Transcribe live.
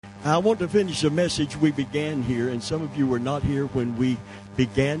I want to finish a message we began here, and some of you were not here when we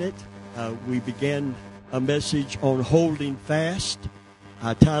began it. We began a message on holding fast.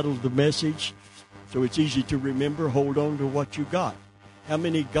 I titled the message, so it's easy to remember, hold on to what you got. How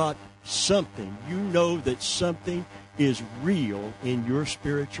many got something? You know that something is real in your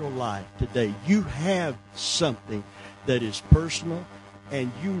spiritual life today. You have something that is personal,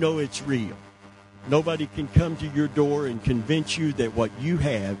 and you know it's real. Nobody can come to your door and convince you that what you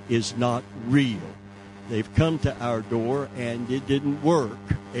have is not real. They've come to our door and it didn't work.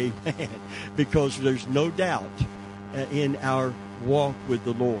 Amen. Because there's no doubt in our walk with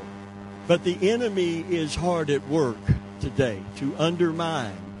the Lord. But the enemy is hard at work today to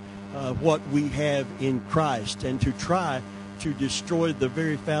undermine what we have in Christ and to try to destroy the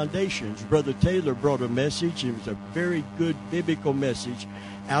very foundations. Brother Taylor brought a message. It was a very good biblical message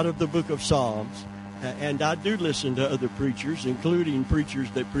out of the book of Psalms. And I do listen to other preachers, including preachers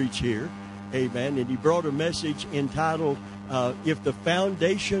that preach here. Amen. And he brought a message entitled, If the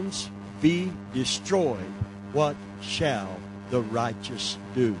Foundations Be Destroyed, What Shall the Righteous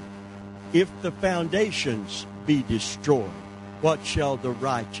Do? If the foundations be destroyed, what shall the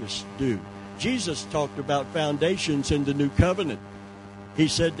righteous do? Jesus talked about foundations in the New Covenant. He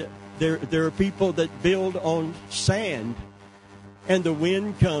said there are people that build on sand, and the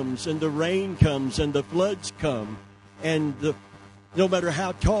wind comes, and the rain comes, and the floods come, and no matter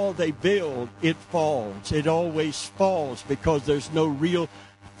how tall they build, it falls. It always falls because there's no real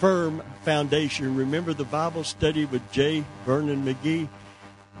firm foundation. Remember the Bible study with J. Vernon McGee?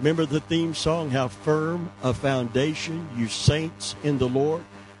 Remember the theme song, How Firm a Foundation, You Saints in the Lord?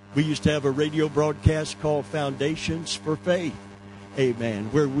 We used to have a radio broadcast called Foundations for Faith. Amen.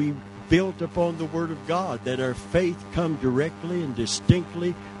 Where we built upon the Word of God, that our faith come directly and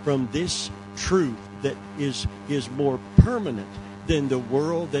distinctly from this truth that is more permanent than the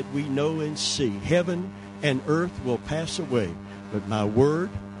world that we know and see. Heaven and earth will pass away, but my word,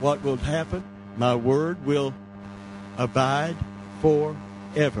 what will happen? My word will abide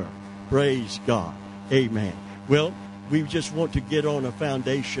forever. Praise God. Amen. Well, we just want to get on a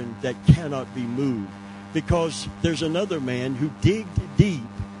foundation that cannot be moved, because there's another man who digged deep.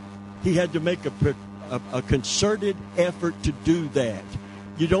 He had to make a concerted effort to do that.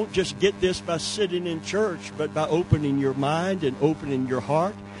 You don't just get this by sitting in church, but by opening your mind and opening your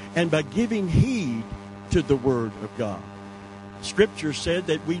heart and by giving heed to the Word of God. Scripture said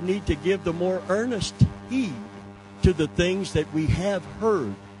that we need to give the more earnest heed to the things that we have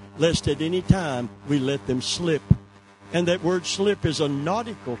heard, lest at any time we let them slip. And that word slip is a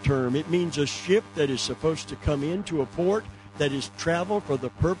nautical term. It means a ship that is supposed to come into a port, that is traveled for the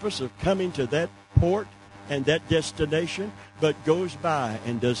purpose of coming to that port and that destination, but goes by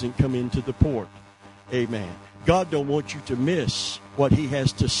and doesn't come into the port. Amen. God don't want you to miss what He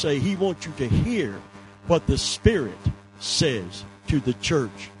has to say. He wants you to hear what the Spirit says to the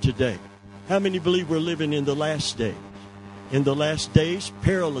church today. How many believe we're living in the last days? In the last days,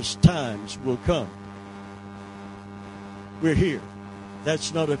 perilous times will come. We're here.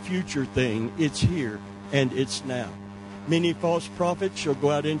 That's not a future thing. It's here and it's now. Many false prophets shall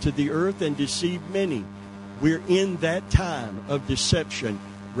go out into the earth and deceive many. We're in that time of deception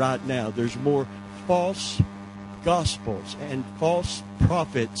right now. There's more false gospels and false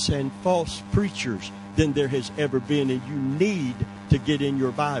prophets and false preachers than there has ever been. And you need to get in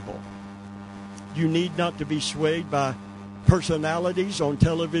your Bible. You need not to be swayed by personalities on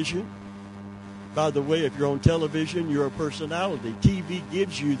television. By the way, if you're on television, you're a personality. TV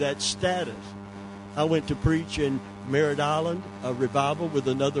gives you that status. I went to preach in Merritt Island, a revival with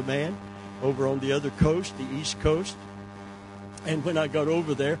another man over on the other coast, the East Coast. And when I got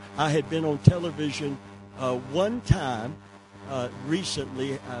over there, I had been on television one time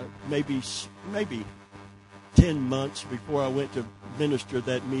recently, maybe 10 months before I went to minister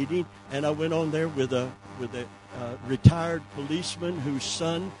that meeting. And I went on there with a retired policeman whose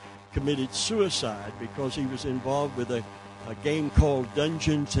son committed suicide because he was involved with a game called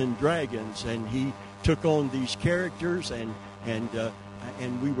Dungeons and Dragons, and he took on these characters, and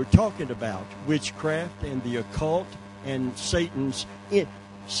we were talking about witchcraft and the occult and Satan's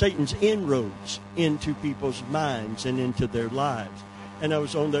inroads into people's minds and into their lives. And I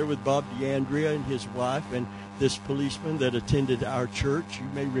was on there with Bob DeAndrea and his wife and this policeman that attended our church. You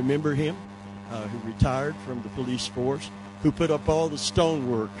may remember him, who retired from the police force, who put up all the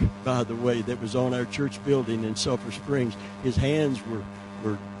stonework, by the way, that was on our church building in Sulphur Springs. His hands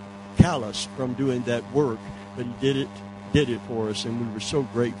were calloused from doing that work, but he did it for us, and we were so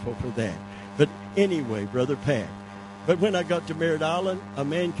grateful for that. But anyway, Brother Pat, but when I got to Merritt Island, a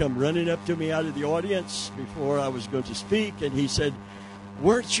man come running up to me out of the audience before I was going to speak, and he said,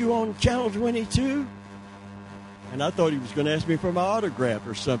 weren't you on Channel 22? And I thought he was going to ask me for my autograph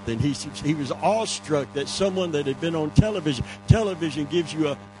or something. He was awestruck that someone that had been on television. Television gives you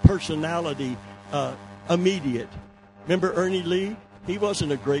a personality immediate. Remember Ernie Lee? He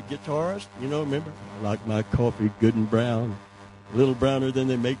wasn't a great guitarist. Remember? I like my coffee good and brown. A little browner than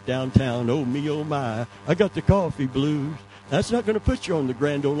they make downtown. Oh, me, oh, my. I got the coffee blues. That's not going to put you on the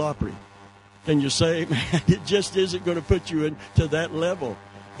Grand Ole Opry. Can you say, man, it just isn't going to put you into that level.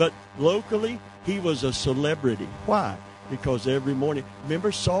 But locally, he was a celebrity. Why? Because every morning,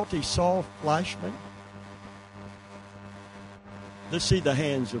 remember Salty Saul Flashman? Let's see the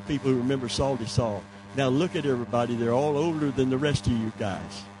hands of people who remember Salty Saul. Now look at everybody. They're all older than the rest of you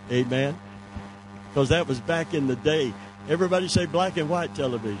guys. Amen? Because that was back in the day. Everybody say black and white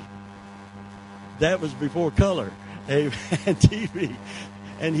television. That was before color. Amen. TV.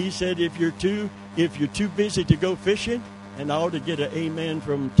 And he said if you're too busy to go fishing, and I ought to get an amen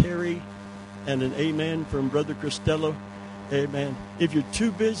from Terry and an amen from Brother Costello. Amen. If you're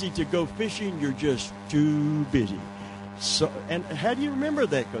too busy to go fishing, you're just too busy. So, and how do you remember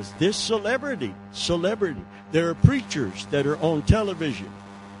that? Because this celebrity, there are preachers that are on television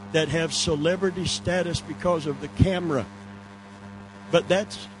that have celebrity status because of the camera.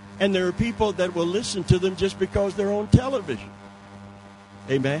 And there are people that will listen to them just because they're on television.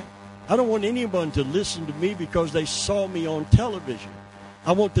 Amen. I don't want anyone to listen to me because they saw me on television.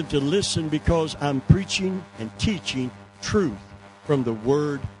 I want them to listen because I'm preaching and teaching truth from the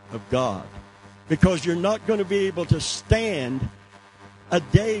Word of God. Because you're not going to be able to stand a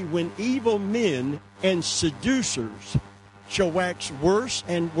day when evil men and seducers shall wax worse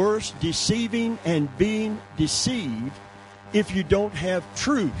and worse, deceiving and being deceived, if you don't have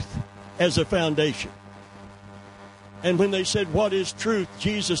truth as a foundation. And when they said, what is truth?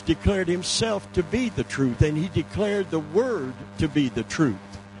 Jesus declared himself to be the truth, and he declared the Word to be the truth.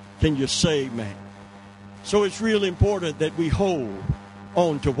 Can you say amen? So it's real important that we hold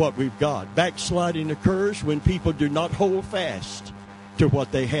on to what we've got. Backsliding occurs when people do not hold fast to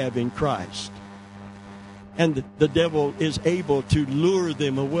what they have in Christ. And the devil is able to lure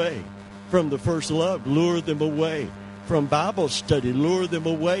them away from the first love, lure them away from Bible study, lure them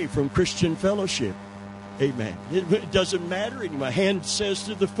away from Christian fellowship. Amen. It doesn't matter anymore. My hand says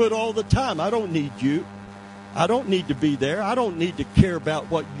to the foot all the time, I don't need you. I don't need to be there. I don't need to care about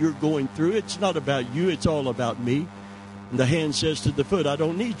what you're going through. It's not about you. It's all about me. And the hand says to the foot, I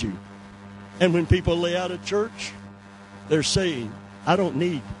don't need you. And when people lay out of church, they're saying, I don't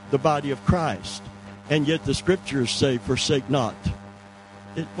need the body of Christ. And yet the scriptures say, forsake not.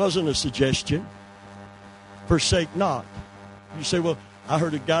 It wasn't a suggestion. Forsake not. You say, well, I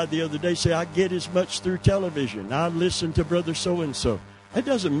heard a guy the other day say, I get as much through television. I listen to Brother so-and-so. It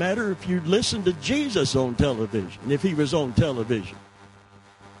doesn't matter if you listen to Jesus on television, if he was on television.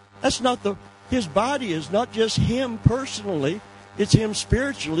 That's not his body is not just him personally, it's him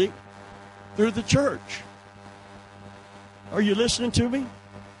spiritually through the church. Are you listening to me?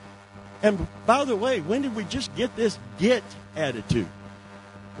 And by the way, when did we just get this get attitude?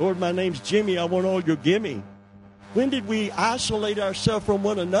 Lord, my name's Jimmy, I want all your gimme. When did we isolate ourselves from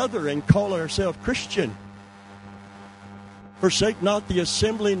one another and call ourselves Christian? Forsake not the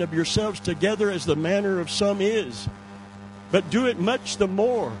assembling of yourselves together as the manner of some is, but do it much the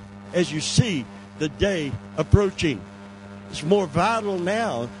more as you see the day approaching. It's more vital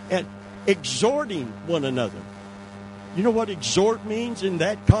now at exhorting one another. You know what exhort means in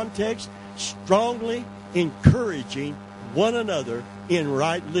that context? Strongly encouraging one another in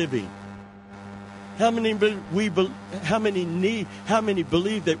right living. How many believe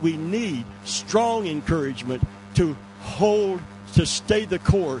that we need strong encouragement to stay the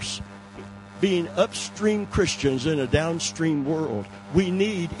course, being upstream Christians in a downstream world? We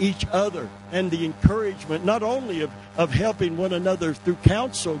need each other and the encouragement not only of helping one another through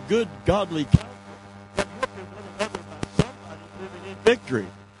counsel, good godly counsel, but helping one another by somebody living in victory,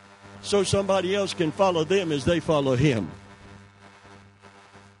 so somebody else can follow them as they follow him.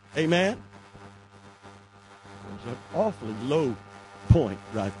 Amen? There's an awfully low point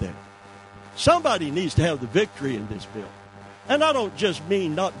right there. Somebody needs to have the victory in this bill. And I don't just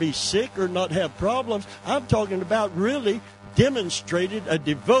mean not be sick or not have problems. I'm talking about really demonstrated a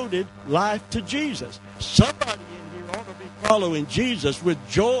devoted life to Jesus. Somebody in here ought to be following Jesus with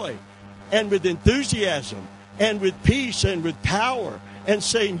joy and with enthusiasm and with peace and with power, and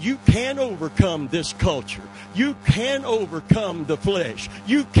saying you can overcome this culture. You can overcome the flesh.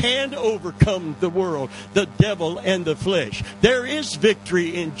 You can overcome the world, the devil, and the flesh. There is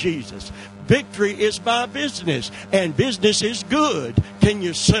victory in Jesus. Victory is my business, and business is good. Can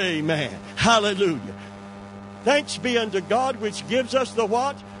you say amen? Hallelujah. Thanks be unto God which gives us the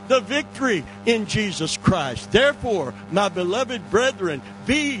what? The victory in Jesus Christ. Therefore, my beloved brethren,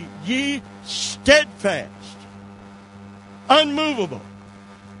 be ye steadfast, unmovable,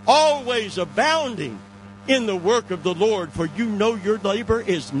 always abounding in the work of the Lord, for you know your labor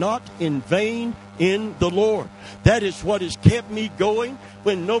is not in vain in the Lord. That is what has kept me going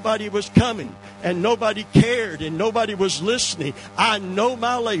when nobody was coming and nobody cared and nobody was listening. I know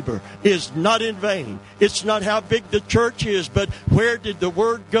my labor is not in vain. It's not how big the church is, but where did the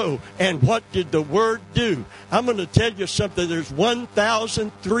word go and what did the word do? I'm going to tell you something. There's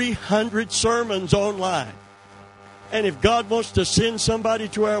 1,300 sermons online. And if God wants to send somebody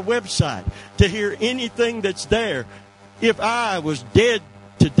to our website to hear anything that's there, if I was dead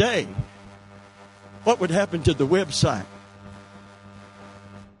today, what would happen to the website?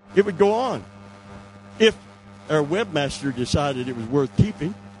 It would go on. If our webmaster decided it was worth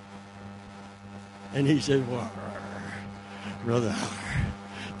keeping, and he said, well, brother,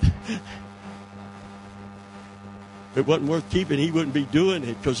 if it wasn't worth keeping, he wouldn't be doing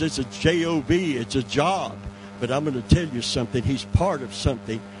it because it's a job, it's a job. But I'm going to tell you something. He's part of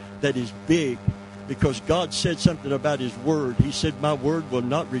something that is big because God said something about his word. He said, my word will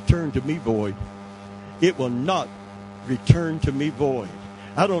not return to me void. It will not return to me void.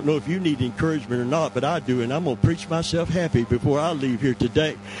 I don't know if you need encouragement or not, but I do, and I'm going to preach myself happy before I leave here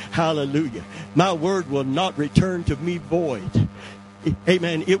today. Hallelujah. My word will not return to me void.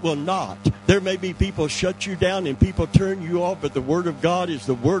 Amen. It will not. There may be people shut you down and people turn you off, but the Word of God is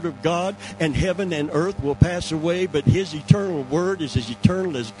the Word of God, and heaven and earth will pass away, but His eternal Word is as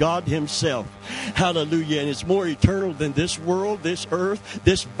eternal as God Himself. Hallelujah. And it's more eternal than this world, this earth,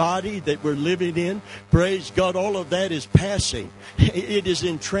 this body that we're living in. Praise God. All of that is passing. It is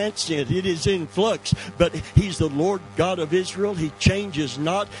in transient. It is in flux. But He's the Lord God of Israel. He changes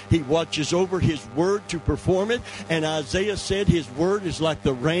not. He watches over His Word to perform it. And Isaiah said His Word is like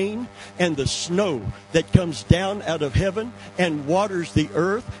the rain and the snow that comes down out of heaven and waters the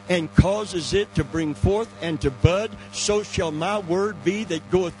earth and causes it to bring forth and to bud. So shall my word be that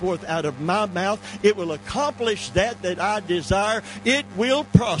goeth forth out of my mouth. It will accomplish that I desire. It will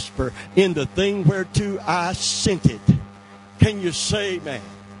prosper in the thing whereto I sent it. Can you say amen?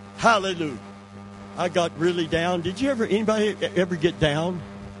 Hallelujah. I got really down. Did you anybody ever get down?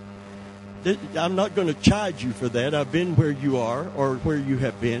 I'm not going to chide you for that. I've been where you are or where you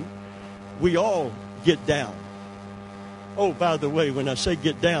have been. We all get down. Oh, by the way, when I say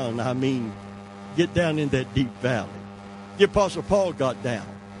get down, I mean get down in that deep valley. The Apostle Paul got down.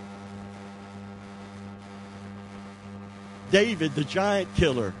 David, the giant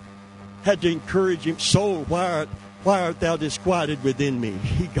killer, had to encourage him. Soul, why art thou disquieted within me?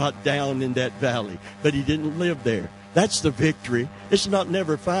 He got down in that valley, but he didn't live there. That's the victory. It's not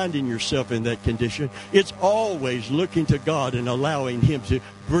never finding yourself in that condition. It's always looking to God and allowing Him to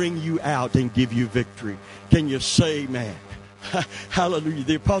bring you out and give you victory. Can you say amen? Hallelujah.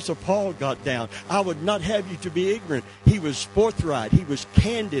 The Apostle Paul got down. I would not have you to be ignorant. He was forthright. He was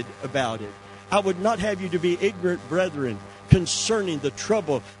candid about it. I would not have you to be ignorant, brethren, concerning the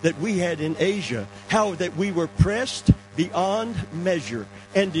trouble that we had in Asia, how that we were pressed beyond measure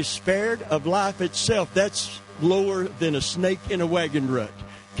and despaired of life itself. That's lower than a snake in a wagon rut.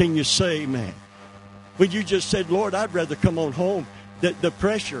 Can you say amen? When you just said, Lord, I'd rather come on home. The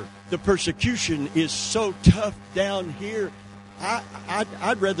pressure, the persecution is so tough down here.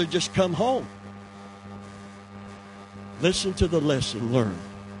 I'd rather just come home. Listen to the lesson learned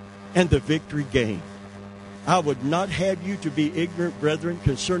and the victory gained. I would not have you to be ignorant, brethren,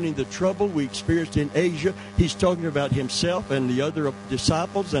 concerning the trouble we experienced in Asia. He's talking about himself and the other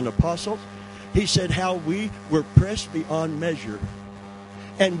disciples and apostles. He said how we were pressed beyond measure,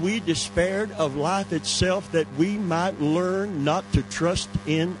 and we despaired of life itself, that we might learn not to trust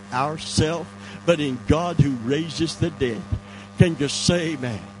in ourselves, but in God who raises the dead. Can you say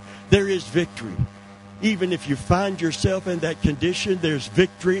amen? There is victory. Even if you find yourself in that condition, there's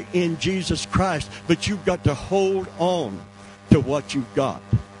victory in Jesus Christ. But you've got to hold on to what you've got.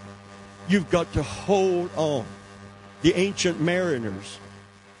 You've got to hold on. The ancient mariners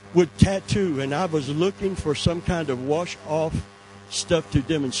would tattoo, and I was looking for some kind of wash-off stuff to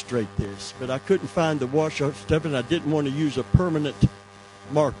demonstrate this, but I couldn't find the wash-off stuff, and I didn't want to use a permanent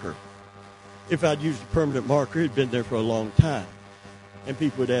marker. If I'd used a permanent marker, it'd been there for a long time. And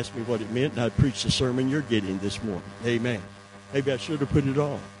people would ask me what it meant, and I'd preach the sermon you're getting this morning. Amen. Maybe I should have put it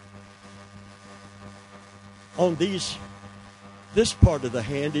on. On this part of the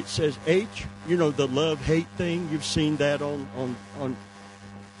hand, it says H. You know, the love-hate thing. You've seen that on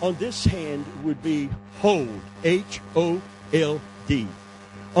this hand would be hold, H-O-L-D.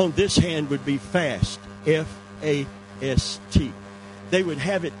 On this hand would be fast, F-A-S-T. F-A-S-T. They would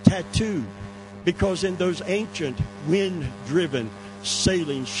have it tattooed because in those ancient wind-driven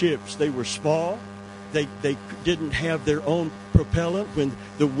sailing ships, they were small. They didn't have their own propellant. When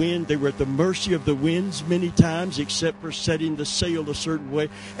the wind, they were at the mercy of the winds many times, except for setting the sail a certain way.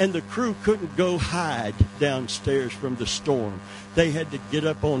 And the crew couldn't go hide downstairs from the storm. They had to get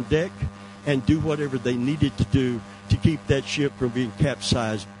up on deck and do whatever they needed to do to keep that ship from being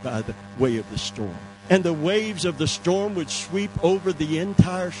capsized by the way of the storm. And the waves of the storm would sweep over the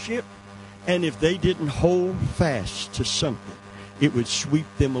entire ship. And if they didn't hold fast to something, it would sweep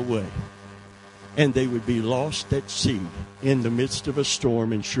them away. And they would be lost at sea in the midst of a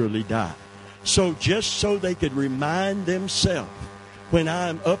storm and surely die. So just so they could remind themselves, when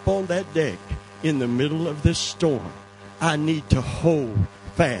I'm up on that deck in the middle of this storm, I need to hold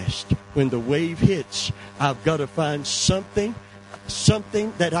fast. When the wave hits, I've got to find something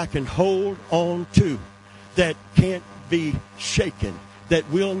that I can hold on to that can't be shaken, that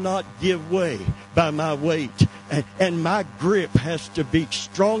will not give way by my weight. And my grip has to be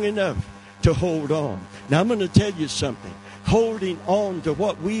strong enough to hold on. Now I'm going to tell you something. Holding on to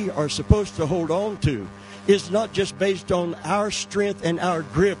what we are supposed to hold on to is not just based on our strength and our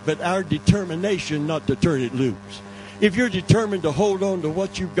grip, but our determination not to turn it loose. If you're determined to hold on to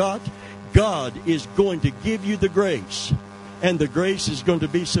what you've got, God is going to give you the grace, and the grace is going to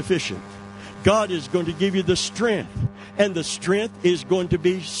be sufficient. God is going to give you the strength, and the strength is going to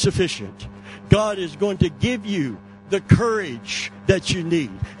be sufficient. God is going to give you the courage that you need.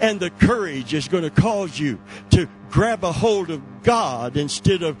 And the courage is going to cause you to grab a hold of God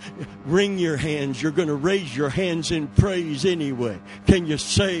instead of wring your hands. You're going to raise your hands in praise anyway. Can you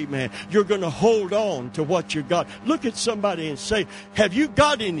say, man, you're going to hold on to what you got. Look at somebody and say, have you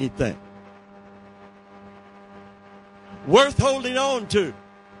got anything worth holding on to?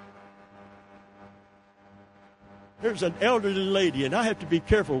 There's an elderly lady, and I have to be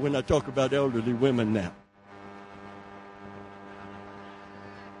careful when I talk about elderly women now.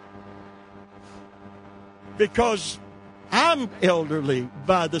 Because I'm elderly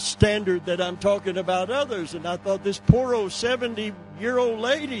by the standard that I'm talking about others. And I thought this poor old 70-year-old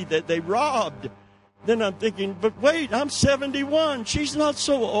lady that they robbed. Then I'm thinking, but wait, I'm 71. She's not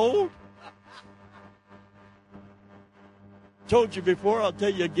so old. Told you before, I'll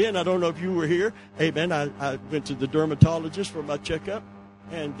tell you again. I don't know if you were here. Amen. I went to the dermatologist for my checkup.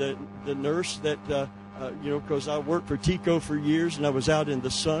 And the nurse that... because I worked for Tico for years, and I was out in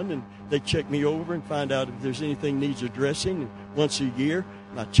the sun, and they check me over and find out if there's anything needs addressing. And once a year,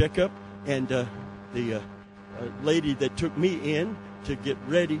 my checkup, and the lady that took me in to get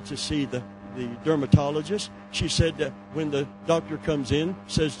ready to see the dermatologist, she said that when the doctor comes in,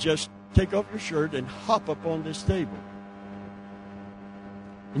 says just take off your shirt and hop up on this table.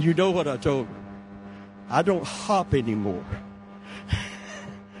 And you know what I told her? I don't hop anymore.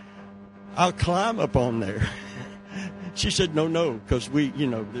 I'll climb up on there. She said, no, because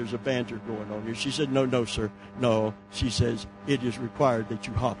there's a banter going on here. She said, no, sir. No, she says, it is required that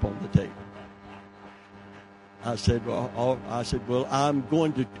you hop on the table. I said, well,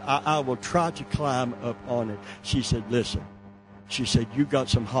 I will try to climb up on it. She said, listen. She said, you got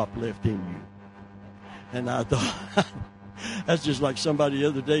some hop left in you. And I thought, that's just like somebody the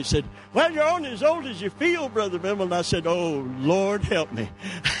other day said, well, you're only as old as you feel, Brother Bimmel. And I said, oh, Lord, help me.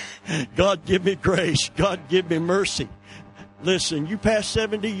 God, give me grace. God, give me mercy. Listen, you pass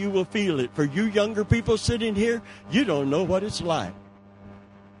 70, you will feel it. For you younger people sitting here, you don't know what it's like.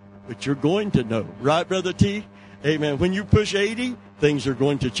 But you're going to know. Right, Brother T? Amen. When you push 80, things are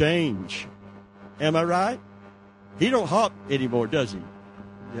going to change. Am I right? He don't hop anymore, does he?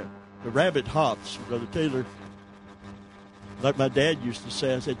 Yeah. The rabbit hops, Brother Taylor. Like my dad used to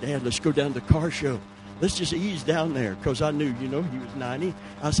say, I said, Dad, let's go down to the car show. Let's just ease down there, because I knew, he was 90.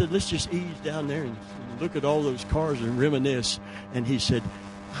 I said, let's just ease down there and look at all those cars and reminisce. And he said,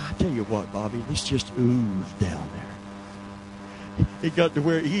 I tell you what, Bobby, let's just ooze down there. It got to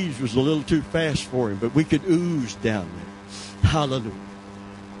where ease was a little too fast for him, but we could ooze down there. Hallelujah.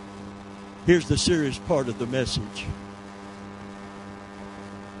 Here's the serious part of the message.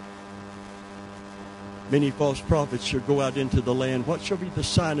 Many false prophets shall go out into the land. What shall be the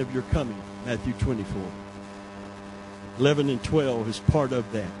sign of your coming? Matthew 24. 11 and 12 is part of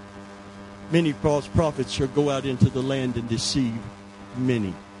that. Many false prophets shall go out into the land and deceive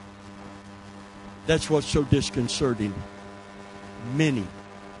many. That's what's so disconcerting. Many.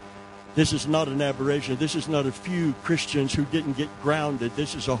 This is not an aberration. This is not a few Christians who didn't get grounded.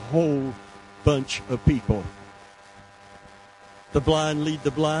 This is a whole bunch of people. The blind lead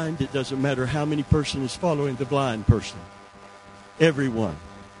the blind. It doesn't matter how many person is following the blind person. Everyone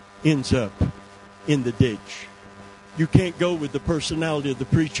ends up in the ditch. You can't go with the personality of the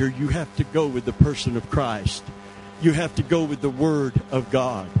preacher. You have to go with the person of Christ. You have to go with the Word of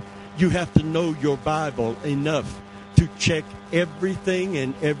God. You have to know your Bible enough to check everything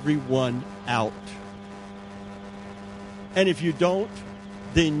and everyone out. And if you don't,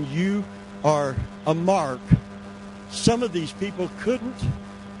 then you are a mark. Some of these people couldn't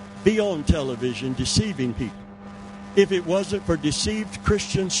be on television deceiving people if it wasn't for deceived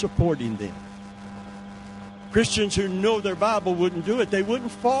Christians supporting them. Christians who know their Bible wouldn't do it. They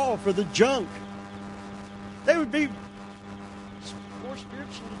wouldn't fall for the junk. They would be more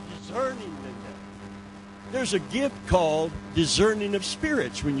spiritually discerning than that. There's a gift called discerning of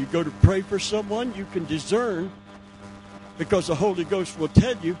spirits. When you go to pray for someone, you can discern, because the Holy Ghost will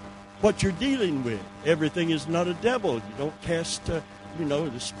tell you what you're dealing with. Everything is not a devil. You don't cast, the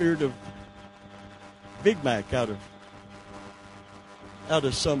spirit of Big Mac out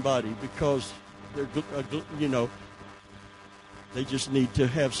of somebody because they're, they just need to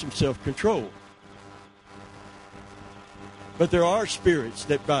have some self-control. But there are spirits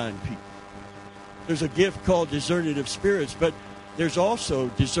that bind people. There's a gift called discerning of spirits, but there's also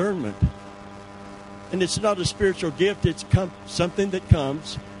discernment. And it's not a spiritual gift. It's something that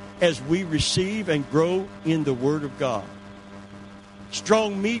comes as we receive and grow in the Word of God.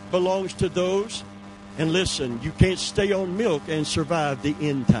 Strong meat belongs to those, and listen, you can't stay on milk and survive the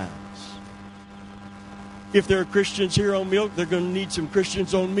end times. If there are Christians here on milk, they're going to need some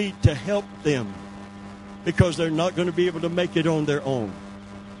Christians on meat to help them, because they're not going to be able to make it on their own.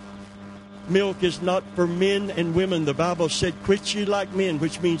 Milk is not for men and women. The Bible said, quit ye like men,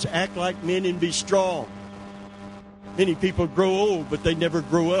 which means act like men and be strong. Many people grow old, but they never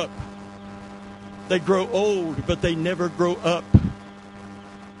grow up. They grow old, but they never grow up.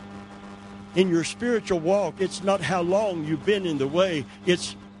 In your spiritual walk, it's not how long you've been in the way,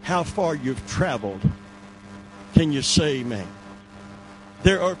 it's how far you've traveled. Can you say amen?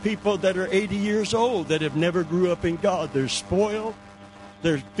 There are people that are 80 years old that have never grew up in God. They're spoiled.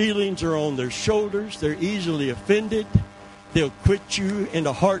 Their feelings are on their shoulders. They're easily offended. They'll quit you in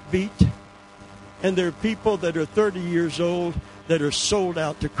a heartbeat. And there are people that are 30 years old that are sold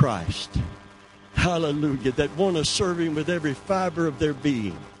out to Christ. Hallelujah. That want to serve Him with every fiber of their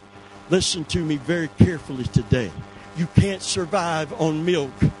being. Listen to me very carefully today. You can't survive on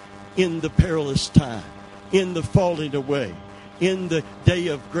milk in the perilous time, in the falling away, in the day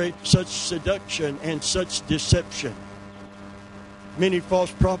of great such seduction and such deception. Many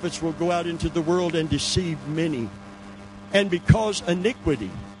false prophets will go out into the world and deceive many. And because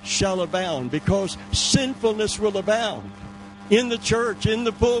iniquity shall abound, because sinfulness will abound in the church, in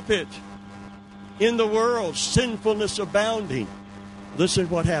the pulpit, in the world, sinfulness abounding. Listen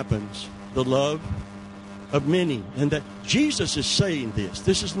what happens. The love of many. And that Jesus is saying this.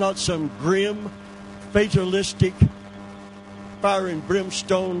 This is not some grim, fatalistic, fire and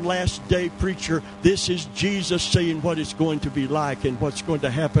brimstone last day preacher. This is Jesus saying what it's going to be like and what's going to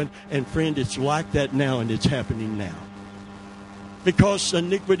happen. And friend, it's like that now, and it's happening now. Because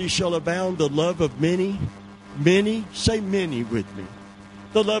iniquity shall abound, the love of many, say many with me.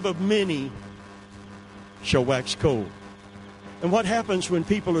 The love of many shall wax cold. And what happens when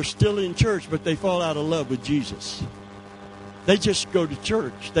people are still in church but they fall out of love with Jesus? They just go to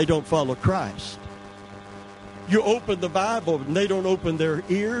church. They don't follow Christ. You open the Bible and they don't open their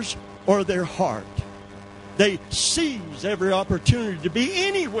ears or their heart. They seize every opportunity to be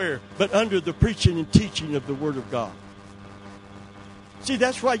anywhere but under the preaching and teaching of the Word of God. See,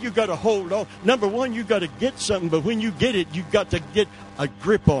 that's why you got to hold on. Number one, you got to get something, but when you get it, you got to get a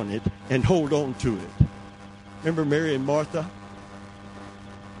grip on it and hold on to it. Remember Mary and Martha?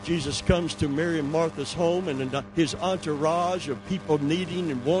 Jesus comes to Mary and Martha's home, and his entourage of people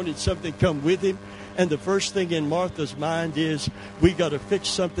needing and wanting something come with him. And the first thing in Martha's mind is, we got to fix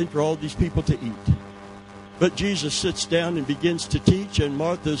something for all these people to eat. But Jesus sits down and begins to teach, and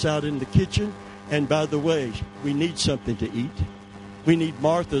Martha's out in the kitchen. And by the way, we need something to eat. We need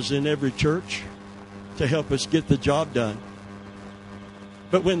Marthas in every church to help us get the job done.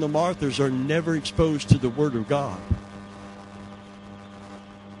 But when the Marthas are never exposed to the Word of God,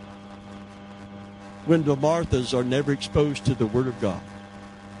 when the Marthas are never exposed to the Word of God,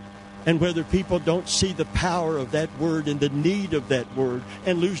 and whether people don't see the power of that Word and the need of that Word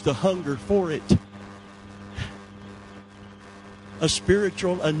and lose the hunger for it, a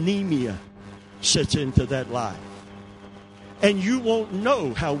spiritual anemia sets into that life. And you won't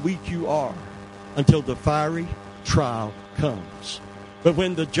know how weak you are until the fiery trial comes. But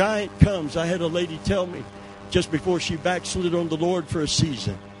when the giant comes, I had a lady tell me just before she backslid on the Lord for a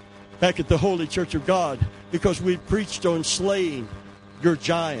season, back at the Holy Church of God, because we preached on slaying your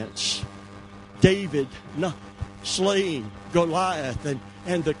giants. David, slaying Goliath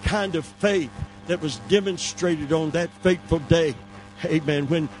and the kind of faith that was demonstrated on that fateful day. Amen.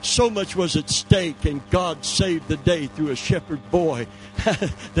 When so much was at stake and God saved the day through a shepherd boy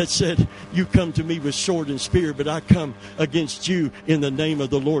that said, you come to me with sword and spear, but I come against you in the name of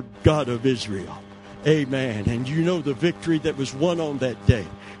the Lord God of Israel. Amen. And you know the victory that was won on that day.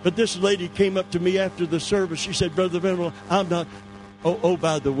 But this lady came up to me after the service. She said, Brother Venable, I'm not. Oh,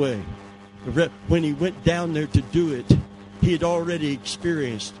 by the way, when he went down there to do it, he had already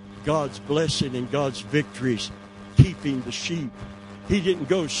experienced God's blessing and God's victories keeping the sheep. He didn't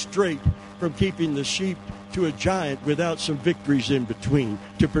go straight from keeping the sheep to a giant without some victories in between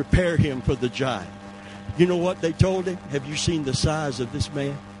to prepare him for the giant. You know what they told him? Have you seen the size of this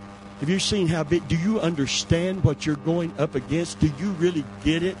man? Have you seen how big? Do you understand what you're going up against? Do you really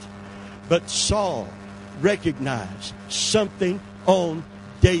get it? But Saul recognized something on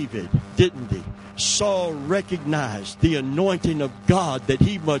David, didn't he? Saul recognized the anointing of God that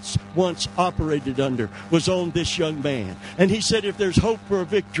he once operated under was on this young man. And he said, if there's hope for a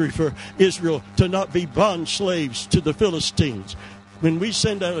victory for Israel to not be bond slaves to the Philistines, when we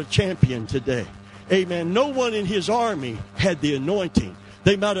send out a champion today, amen, no one in his army had the anointing.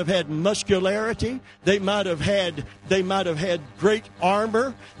 They might have had muscularity. They might have had great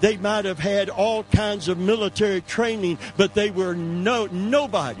armor. They might have had all kinds of military training, but they were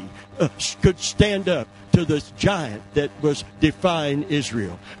nobody could stand up to this giant that was defying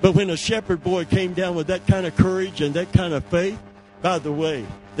Israel. But when a shepherd boy came down with that kind of courage and that kind of faith, by the way,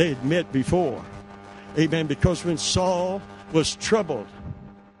 they had met before. Amen. Because when Saul was troubled,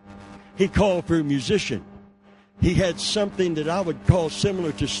 he called for a musician. He had something that I would call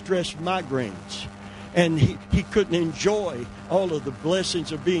similar to stress migraines. And he couldn't enjoy all of the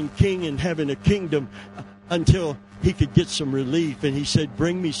blessings of being king and having a kingdom until he could get some relief. And he said,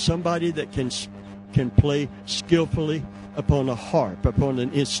 bring me somebody that can play skillfully upon a harp, upon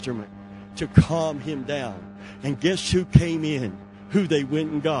an instrument, to calm him down. And guess who came in? Who they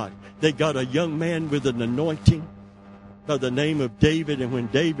went and got? They got a young man with an anointing by the name of David. And when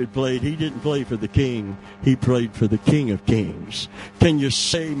David played, he didn't play for the king. He played for the King of Kings. Can you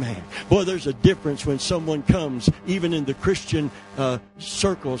say, man? Boy, there's a difference when someone comes, even in the Christian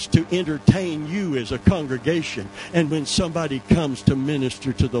circles, to entertain you as a congregation, and when somebody comes to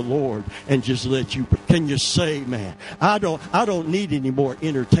minister to the Lord and just let you. Can you say, man? I don't need any more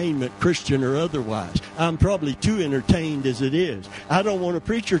entertainment, Christian or otherwise. I'm probably too entertained as it is. I don't want a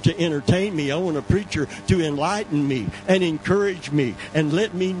preacher to entertain me. I want a preacher to enlighten me and encourage me and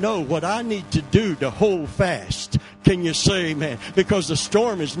let me know what I need to do to hold fast. Can you say, man? Because the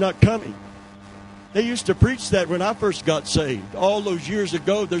storm is not coming. They used to preach that when I first got saved. All those years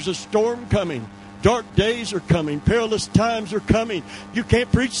ago, there's a storm coming. Dark days are coming. Perilous times are coming. You can't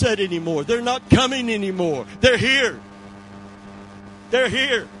preach that anymore. They're not coming anymore. They're here. They're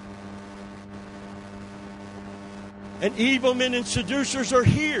here. And evil men and seducers are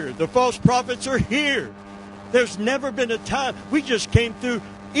here. The false prophets are here. There's never been a time. We just came through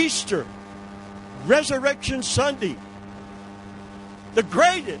Easter, Resurrection Sunday, the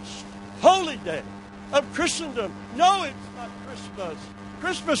greatest holy day of Christendom. No, it's not Christmas.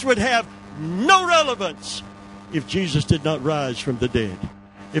 Christmas would have no relevance if Jesus did not rise from the dead.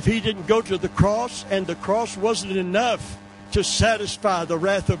 If he didn't go to the cross and the cross wasn't enough to satisfy the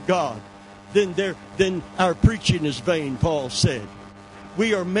wrath of God, then our preaching is vain, Paul said.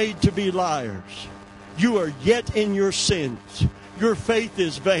 We are made to be liars. You are yet in your sins. Your faith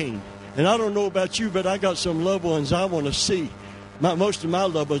is vain. And I don't know about you, but I got some loved ones I want to see. Most of my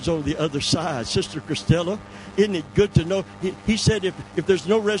loved ones on the other side. Sister Christella, isn't it good to know? He said if there's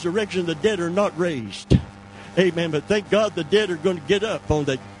no resurrection, the dead are not raised. Amen. But thank God the dead are going to get up on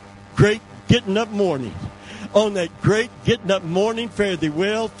that great getting up morning. On that great getting up morning, fare thee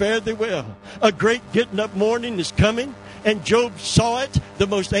well, fare thee well. A great getting up morning is coming. And Job saw it, the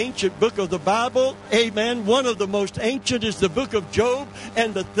most ancient book of the Bible. Amen. One of the most ancient is the book of Job.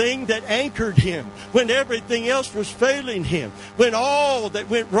 And the thing that anchored him when everything else was failing him, when all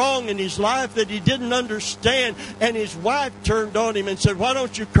that went wrong in his life that he didn't understand, and his wife turned on him and said, why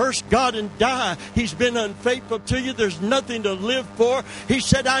don't you curse God and die? He's been unfaithful to you. There's nothing to live for. He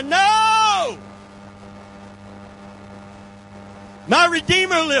said, I know my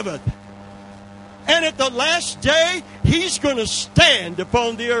Redeemer liveth. And at the last day, he's going to stand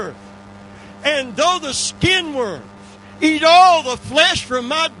upon the earth. And though the skin worms eat all the flesh from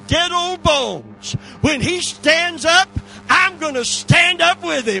my dead old bones, when he stands up, I'm going to stand up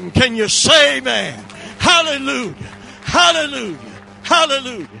with him. Can you say amen? Hallelujah. Hallelujah.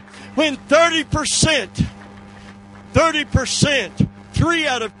 Hallelujah. When 30%, 3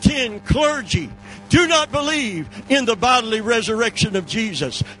 out of 10 clergy do not believe in the bodily resurrection of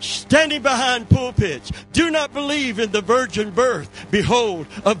Jesus. Standing behind pulpits, do not believe in the virgin birth. Behold,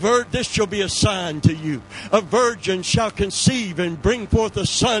 this shall be a sign to you. A virgin shall conceive and bring forth a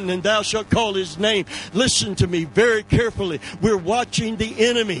son, and thou shalt call his name. Listen to me very carefully. We're watching the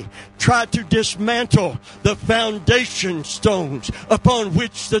enemy try to dismantle the foundation stones upon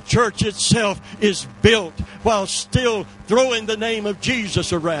which the church itself is built, while still throwing the name of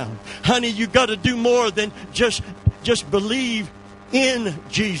Jesus around. Honey, you got to do more than just believe in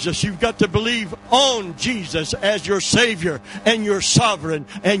Jesus. You've got to believe on Jesus as your Savior and your Sovereign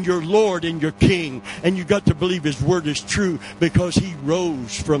and your Lord and your King. And you've got to believe His Word is true, because He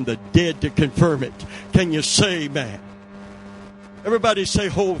rose from the dead to confirm it. Can you say amen? Everybody say,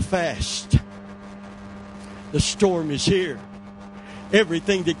 hold fast. The storm is here.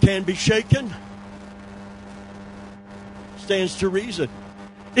 Everything that can be shaken stands to reason.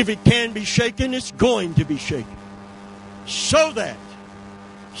 If it can be shaken, it's going to be shaken. So that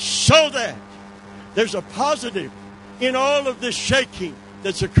there's a positive in all of this shaking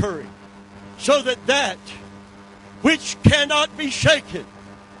that's occurring. So that which cannot be shaken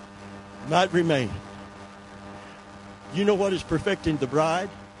might remain. You know what is perfecting the bride?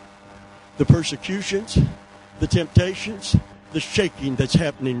 The persecutions, the temptations, the shaking that's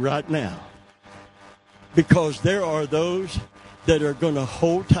happening right now. Because there are those that are going to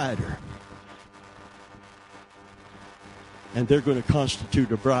hold tighter. And they're going to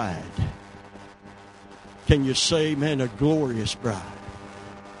constitute a bride. Can you say, man, a glorious bride?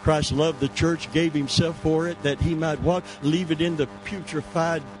 Christ loved the church, gave Himself for it, that He might what? Leave it in the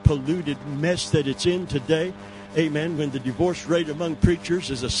putrefied, polluted mess that it's in today. Amen. When the divorce rate among preachers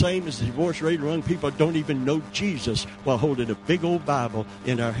is the same as the divorce rate among people who don't even know Jesus while holding a big old Bible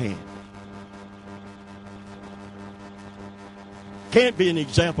in our hand. Can't be an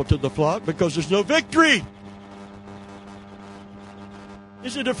example to the flock because there's no victory.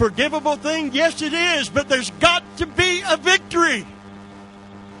 Is it a forgivable thing? Yes, it is, but there's got to be a victory.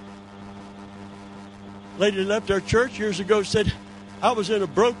 Lady left our church years ago, said, I was in a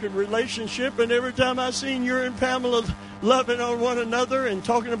broken relationship, and every time I seen you and Pamela loving on one another and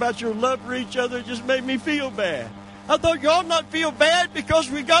talking about your love for each other, it just made me feel bad. I thought, you ought not feel bad because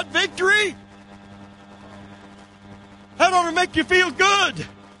we got victory. That ought to make you feel good.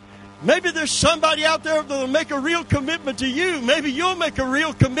 Maybe there's somebody out there that will make a real commitment to you. Maybe you'll make a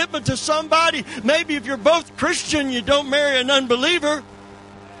real commitment to somebody. Maybe if you're both Christian, you don't marry an unbeliever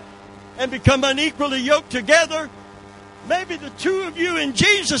and become unequally yoked together. Maybe the two of you and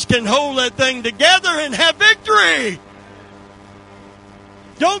Jesus can hold that thing together and have victory.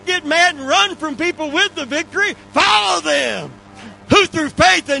 Don't get mad and run from people with the victory. Follow them, who through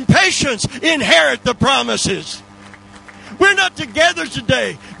faith and patience inherit the promises. We're not together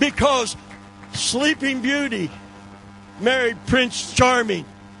today because Sleeping Beauty married Prince Charming.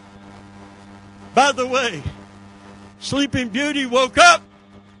 By the way, Sleeping Beauty woke up.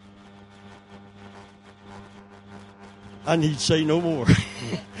 I need to say no more.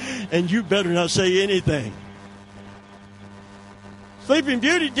 And you better not say anything. Sleeping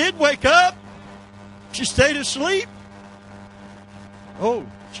Beauty did wake up. She stayed asleep. Oh,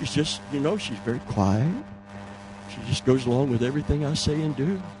 she's just, she's very quiet. She just goes along with everything I say and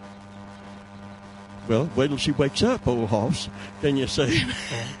do. Well, wait till she wakes up, old hoss. Can you say?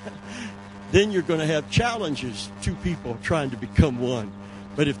 Then you're going to have challenges. Two people trying to become one.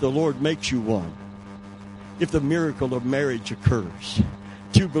 But if the Lord makes you one, if the miracle of marriage occurs,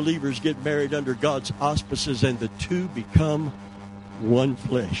 two believers get married under God's auspices and the two become one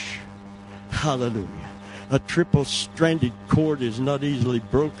flesh. Hallelujah. A triple-stranded cord is not easily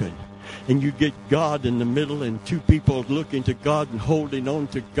broken. And you get God in the middle and two people looking to God and holding on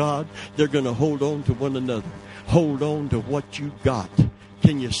to God, they're going to hold on to one another. Hold on to what you got.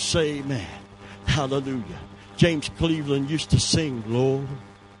 Can you say amen? Hallelujah. James Cleveland used to sing, Lord,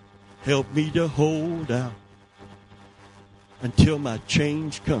 help me to hold out until my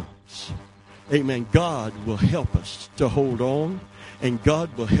change comes. Amen. God will help us to hold on, and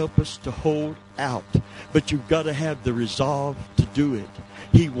God will help us to hold out. But you've got to have the resolve to do it.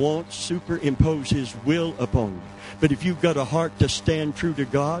 He won't superimpose His will upon you. But if you've got a heart to stand true to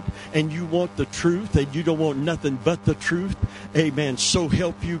God, and you want the truth, and you don't want nothing but the truth, amen, so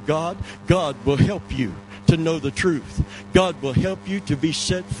help you God, God will help you to know the truth. God will help you to be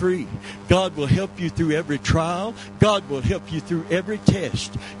set free. God will help you through every trial. God will help you through every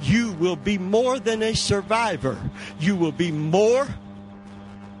test. You will be more than a survivor. You will be more.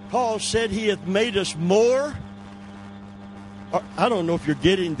 Paul said He hath made us more. I don't know if you're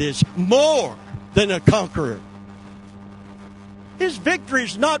getting this. More than a conqueror. His victory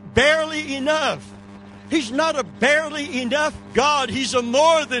is not barely enough. He's not a barely enough God. He's a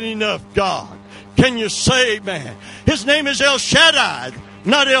more than enough God. Can you say amen? His name is El Shaddai,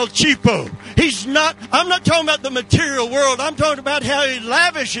 not El Cheapo. I'm not talking about the material world. I'm talking about how He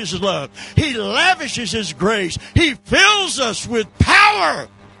lavishes love. He lavishes His grace. He fills us with power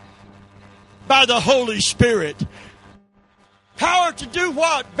by the Holy Spirit. Power to do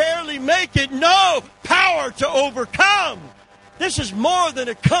what? Barely make it? No. Power to overcome. This is more than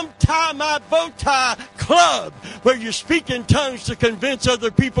a come tie my bow tie club where you speak in tongues to convince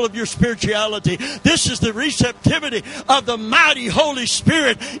other people of your spirituality. This is the receptivity of the mighty Holy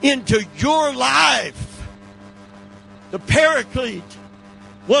Spirit into your life. The Paraclete,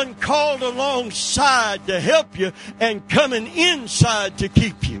 one called alongside to help you and coming inside to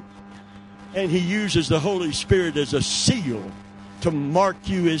keep you. And He uses the Holy Spirit as a seal to mark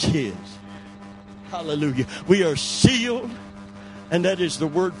you as His. Hallelujah. We are sealed. And that is the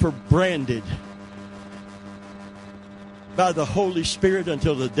word for branded by the Holy Spirit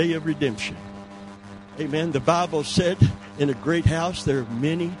until the day of redemption. Amen. The Bible said in a great house there are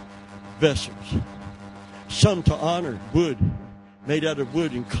many vessels. Some to honor, wood, made out of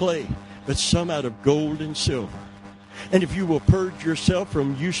wood and clay, but some out of gold and silver. And if you will purge yourself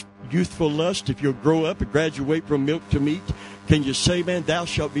from youthful lust, if you'll grow up and graduate from milk to meat, can you say, man, thou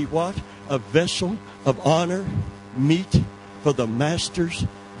shalt be what? A vessel of honor, meat, for the Master's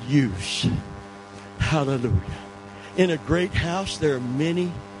use. Hallelujah. In a great house there are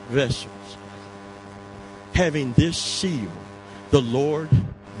many vessels. Having this seal, the Lord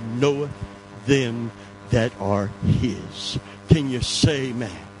knoweth them that are His. Can you say amen?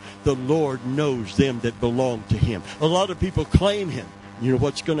 The Lord knows them that belong to Him. A lot of people claim Him. You know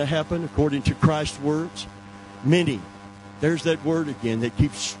what's going to happen according to Christ's words? Many. There's that word again that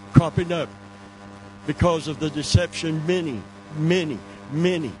keeps cropping up. Because of the deception, many.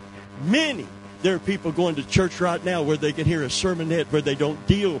 There are people going to church right now where they can hear a sermonette where they don't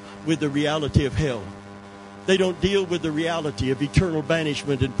deal with the reality of hell. They don't deal with the reality of eternal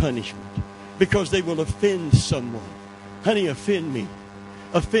banishment and punishment because they will offend someone. Honey, offend me.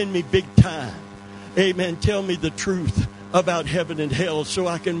 Offend me big time. Amen. Tell me the truth about heaven and hell so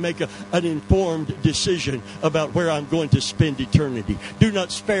I can make an informed decision about where I'm going to spend eternity. Do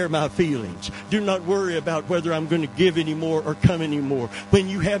not spare my feelings. Do not worry about whether I'm going to give anymore or come anymore. When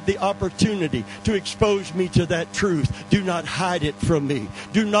you have the opportunity to expose me to that truth, do not hide it from me.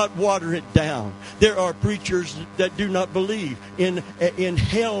 Do not water it down. There are preachers that do not believe in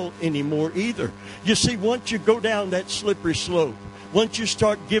hell anymore either. You see, once you go down that slippery slope, once you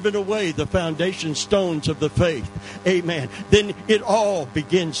start giving away the foundation stones of the faith, amen, then it all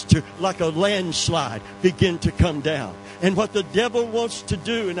begins to, like a landslide, begin to come down. And what the devil wants to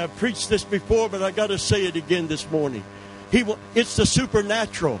do, and I've preached this before, but I got to say it again this morning. It's the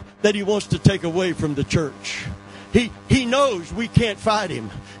supernatural that he wants to take away from the church. He knows we can't fight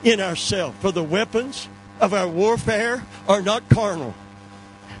him in ourselves. For the weapons of our warfare are not carnal,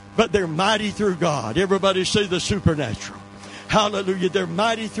 but they're mighty through God. Everybody say the supernatural. Hallelujah. They're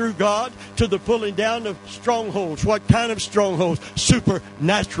mighty through God to the pulling down of strongholds. What kind of strongholds?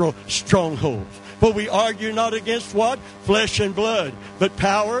 Supernatural strongholds. For we argue not against what? Flesh and blood, but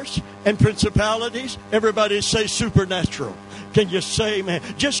powers and principalities. Everybody say supernatural. Can you say, man?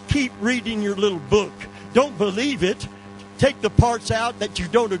 Just keep reading your little book. Don't believe it. Take the parts out that you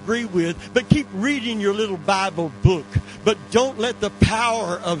don't agree with, but keep reading your little Bible book. But don't let the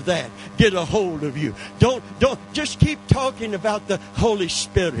power of that get a hold of you. Don't just keep talking about the Holy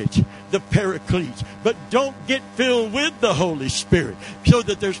Spirit, the Paraclete, but don't get filled with the Holy Spirit so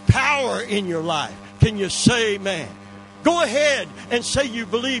that there's power in your life. Can you say amen? Go ahead and say you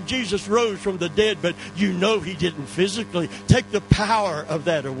believe Jesus rose from the dead, but you know He didn't physically. Take the power of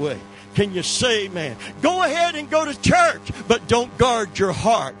that away. Can you say amen? Go ahead and go to church, but don't guard your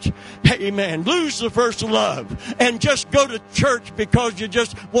heart. Amen. Lose the first love and just go to church because you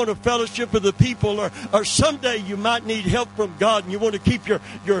just want a fellowship with the people, or someday you might need help from God and you want to keep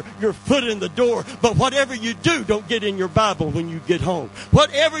your foot in the door. But whatever you do, don't get in your Bible when you get home.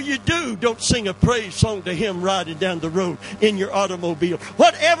 Whatever you do, don't sing a praise song to Him riding down the road in your automobile.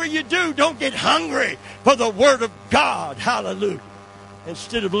 Whatever you do, don't get hungry for the Word of God. Hallelujah.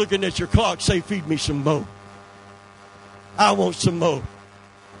 Instead of looking at your clock, say, feed me some more. I want some more.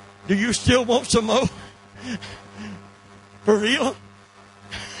 Do you still want some more? For real?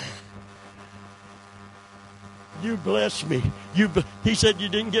 You bless me. He said you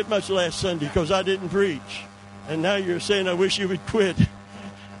didn't get much last Sunday because I didn't preach. And now you're saying I wish you would quit.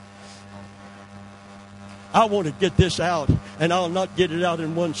 I want to get this out, and I'll not get it out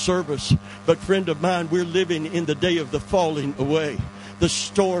in one service. But friend of mine, we're living in the day of the falling away. The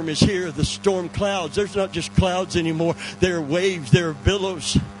storm is here. The storm clouds. There's not just clouds anymore. There are waves. There are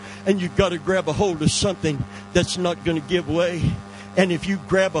billows. And you've got to grab a hold of something that's not going to give way. And if you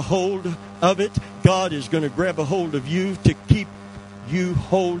grab a hold of it, God is going to grab a hold of you to keep you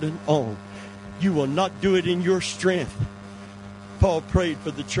holding on. You will not do it in your strength. Paul prayed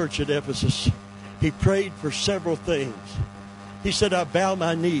for the church at Ephesus. He prayed for several things. He said, I bow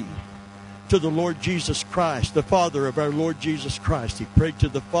my knee to the Lord Jesus Christ, the Father of our Lord Jesus Christ. He prayed to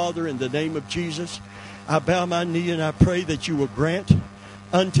the Father in the name of Jesus. I bow my knee and I pray that you will grant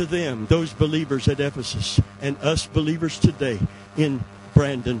unto them, those believers at Ephesus, and us believers today in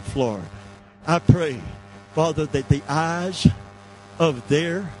Brandon, Florida. I pray, Father, that the eyes of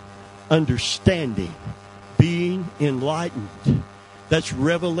their understanding being enlightened. That's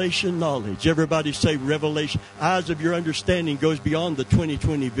revelation knowledge. Everybody say revelation. Eyes of your understanding goes beyond the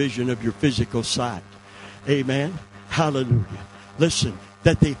 20/20 vision of your physical sight. Amen. Hallelujah. Listen,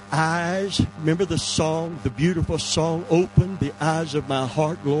 that the eyes, remember the song, the beautiful song, open the eyes of my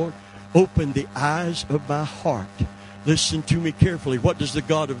heart, Lord. Open the eyes of my heart. Listen to me carefully. What does the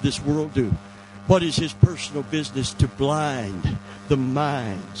God of this world do? What is his personal business? To blind the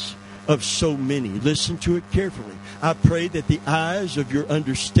minds of so many. Listen to it carefully. I pray that the eyes of your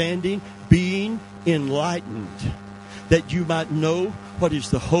understanding being enlightened, that you might know what is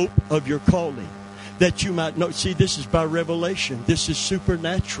the hope of your calling, that you might know. See, this is by revelation. This is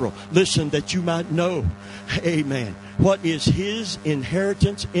supernatural. Listen, that you might know, amen, what is his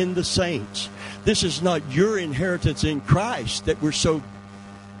inheritance in the saints. This is not your inheritance in Christ that we're so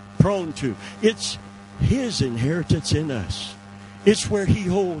prone to. It's his inheritance in us. It's where he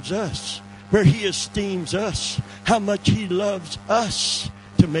holds us, where he esteems us, how much he loves us,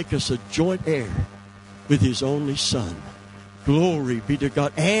 to make us a joint heir with his only Son. Glory be to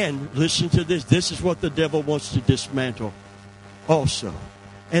God. And listen to this. This is what the devil wants to dismantle also.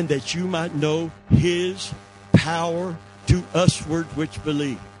 And that you might know his power to usward which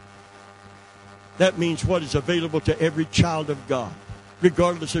believe. That means what is available to every child of God,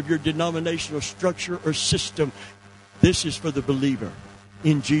 regardless of your denominational structure or system. This is for the believer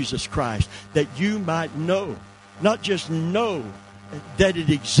in Jesus Christ, that you might know, not just know that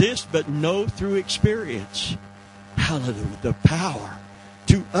it exists, but know through experience. Hallelujah. The power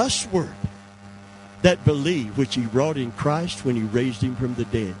to usward that believe, which he wrought in Christ when he raised him from the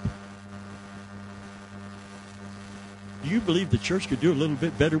dead. Do you believe the church could do a little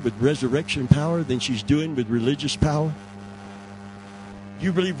bit better with resurrection power than she's doing with religious power? Do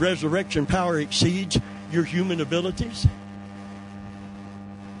you believe resurrection power exceeds your human abilities?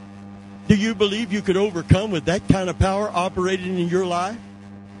 Do you believe you could overcome with that kind of power operating in your life?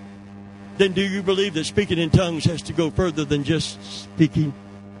 Then do you believe that speaking in tongues has to go further than just speaking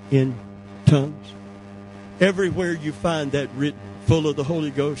in tongues? Everywhere you find that written, full of the Holy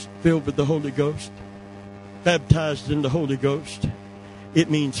Ghost, filled with the Holy Ghost, baptized in the Holy Ghost, it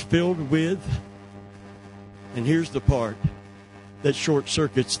means filled with, and here's the part that short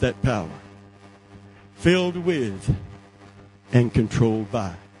circuits that power. Filled with and controlled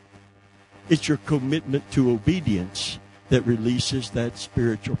by. It's your commitment to obedience that releases that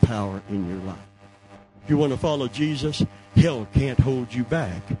spiritual power in your life. If you want to follow Jesus, hell can't hold you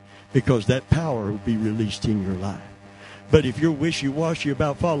back, because that power will be released in your life. But if you're wishy-washy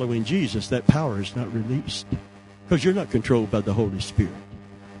about following Jesus, that power is not released, because you're not controlled by the Holy Spirit.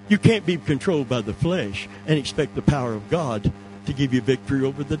 You can't be controlled by the flesh and expect the power of God to give you victory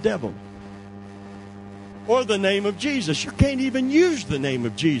over the devil. Or the name of Jesus. You can't even use the name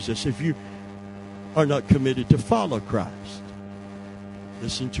of Jesus if you are not committed to follow Christ.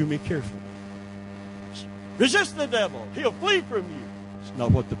 Listen to me carefully. Resist the devil. He'll flee from you. It's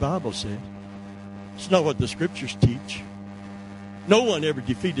not what the Bible says. It's not what the Scriptures teach. No one ever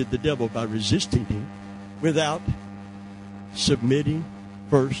defeated the devil by resisting him without submitting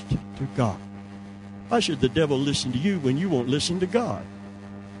first to God. Why should the devil listen to you when you won't listen to God?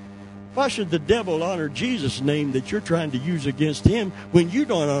 Why should the devil honor Jesus' name that you're trying to use against him when you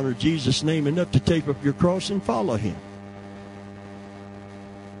don't honor Jesus' name enough to take up your cross and follow him?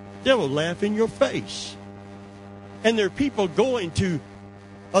 The devil will laugh in your face. And there are people going to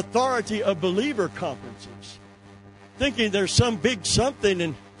authority of believer conferences thinking there's some big something,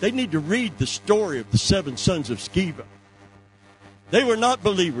 and they need to read the story of the 7 sons of Sceva. They were not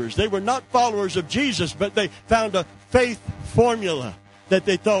believers. They were not followers of Jesus, but they found a faith formula that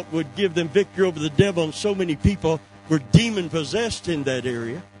they thought would give them victory over the devil, and so many people were demon-possessed in that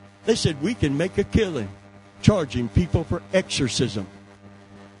area. They said, we can make a killing charging people for exorcism.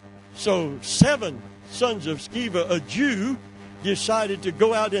 So 7 sons of Sceva, a Jew, decided to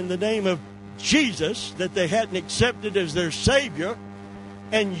go out in the name of Jesus that they hadn't accepted as their Savior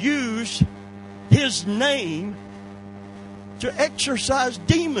and use his name to exorcise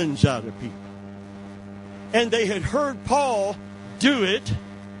demons out of people. And they had heard Paul do it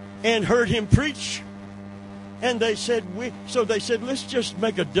and heard him preach. And they said, let's just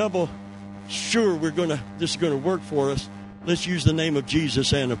make a double sure this is going to work for us. Let's use the name of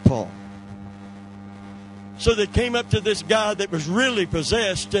Jesus and of Paul. So they came up to this guy that was really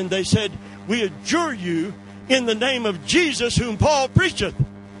possessed, and they said, we adjure you in the name of Jesus whom Paul preacheth.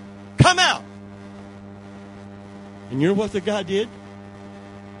 Come out. And you know what the guy did?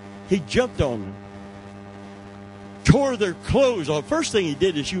 He jumped on them, tore their clothes off. First thing he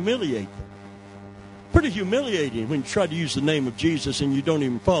did is humiliate them. Pretty humiliating when you try to use the name of Jesus and you don't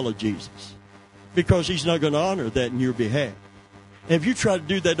even follow Jesus, because he's not going to honor that in your behalf. And if you try to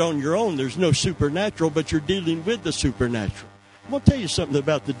do that on your own, there's no supernatural, but you're dealing with the supernatural. I'm going to tell you something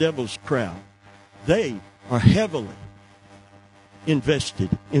about the devil's crowd. They are heavily invested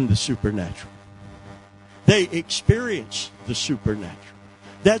in the supernatural. They experience the supernatural.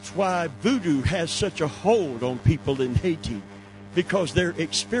 That's why voodoo has such a hold on people in Haiti, because they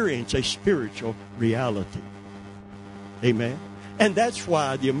experience a spiritual reality. Amen. And that's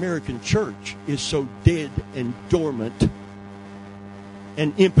why the American church is so dead and dormant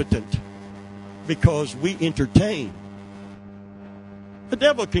and impotent, because we entertain. The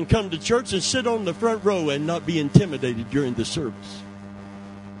devil can come to church and sit on the front row and not be intimidated during the service,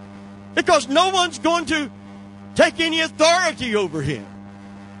 because no one's going to take any authority over him.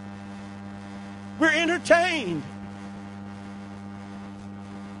 We're entertained.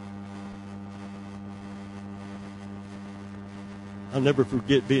 I'll never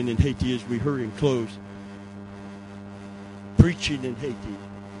forget being in Haiti as we hurry and close. Preaching in Haiti.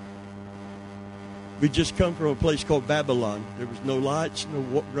 We just come from a place called Babylon. There was no lights,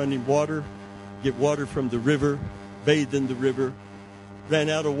 no running water. Get water from the river, bathe in the river. Ran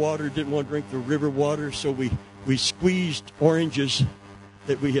out of water, didn't want to drink the river water, so we squeezed oranges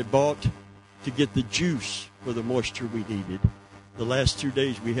that we had bought to get the juice for the moisture we needed. The last 2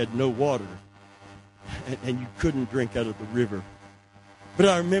 days we had no water, and you couldn't drink out of the river. But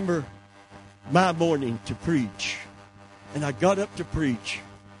I remember my morning to preach, and I got up to preach.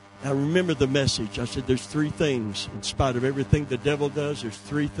 I remember the message. I said, there's three things, in spite of everything the devil does, there's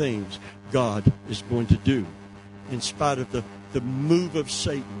three things God is going to do. In spite of the move of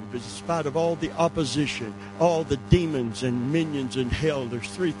Satan, in spite of all the opposition, all the demons and minions in hell, there's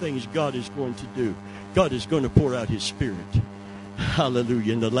three things God is going to do. God is going to pour out his Spirit.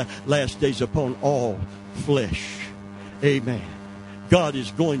 Hallelujah. In the last days upon all flesh. Amen. God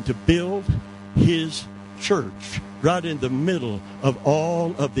is going to build his church right in the middle of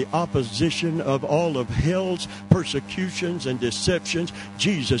all of the opposition, of all of hell's persecutions and deceptions.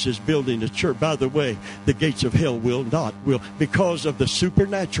 Jesus is building a church. By the way, the gates of hell will because of the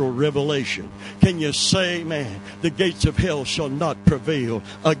supernatural revelation. Can you say, man, the gates of hell shall not prevail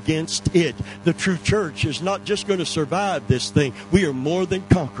against it? The true church is not just going to survive this thing. We are more than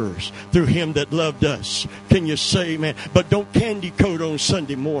conquerors through him that loved us. Can you say, man? But don't candy coat on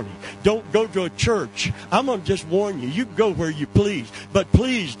Sunday morning. Don't go to a church. I'm going to just warn you. You can go where you please, but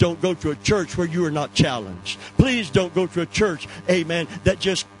please don't go to a church where you are not challenged. Please don't go to a church, amen, that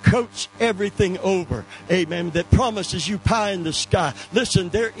just coats everything over, amen, that promises you pie in the sky. Listen,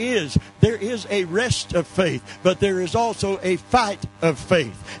 there is a rest of faith, but there is also a fight of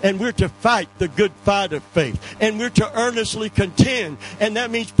faith, and we're to fight the good fight of faith, and we're to earnestly contend, and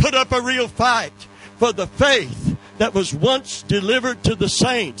that means put up a real fight for the faith that was once delivered to the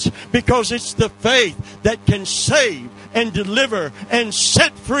saints, because it's the faith that can save and deliver and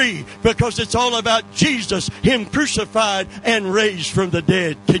set free, because it's all about Jesus, him crucified and raised from the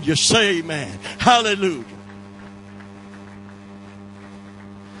dead. Can you say amen? Hallelujah.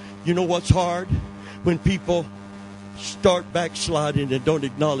 You know what's hard? When people start backsliding and don't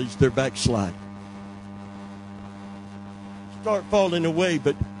acknowledge their backsliding. Start falling away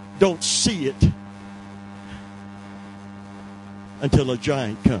but don't see it until a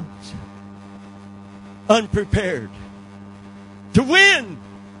giant comes. Unprepared to win,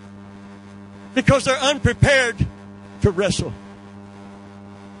 because they're unprepared to wrestle.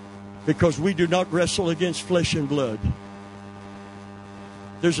 Because we do not wrestle against flesh and blood.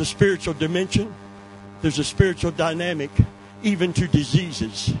 There's a spiritual dimension. There's a spiritual dynamic, even to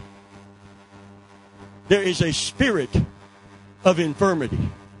diseases. There is a spirit of infirmity.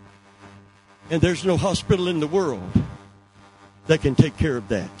 And there's no hospital in the world that can take care of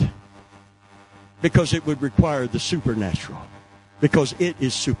that, because it would require the supernatural, because it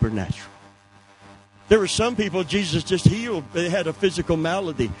is supernatural. There were some people Jesus just healed. They had a physical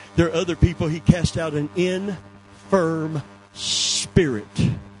malady. There are other people he cast out an infirm spirit.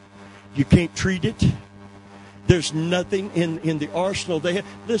 You can't treat it. There's nothing in the arsenal they have.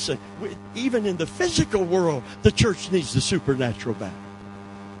 Listen, even in the physical world, the church needs the supernatural battle.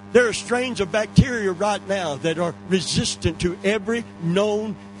 There are strains of bacteria right now that are resistant to every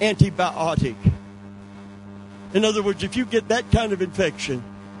known antibiotic. In other words, if you get that kind of infection,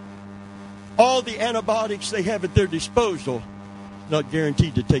 all the antibiotics they have at their disposal not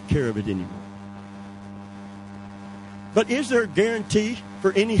guaranteed to take care of it anymore. But is there a guarantee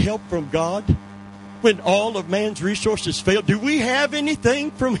for any help from God when all of man's resources fail? Do we have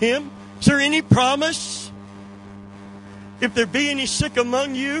anything from Him? Is there any promise? If there be any sick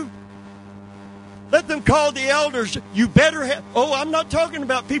among you, let them call the elders. You better have... Oh, I'm not talking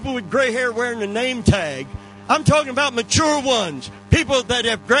about people with gray hair wearing a name tag. I'm talking about mature ones. People that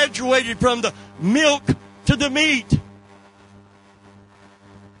have graduated from the milk to the meat.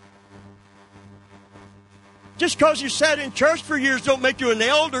 Just because you sat in church for years don't make you an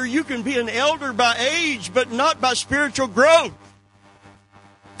elder. You can be an elder by age, but not by spiritual growth.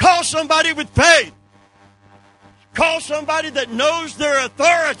 Call somebody with faith. Call somebody that knows their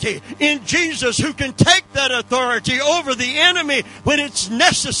authority in Jesus, who can take that authority over the enemy when it's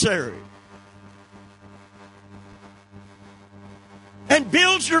necessary. And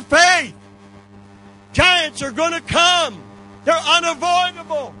build your faith. Giants are going to come. They're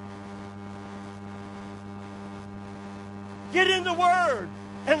unavoidable. Get in the Word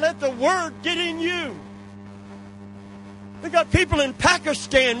and let the Word get in you. We got people in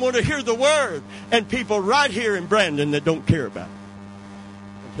Pakistan want to hear the Word, and people right here in Brandon that don't care about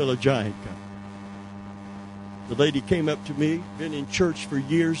it until a giant comes. The lady came up to me, been in church for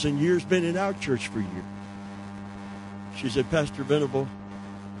years and years, been in our church for years. She said, Pastor Venable,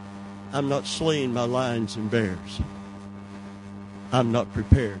 I'm not slaying my lions and bears. I'm not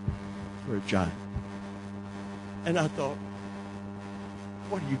prepared for a giant. And I thought,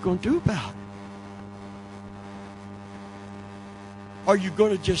 what are you going to do about it? Are you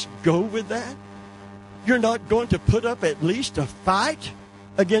going to just go with that? You're not going to put up at least a fight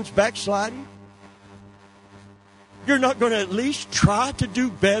against backsliding? You're not going to at least try to do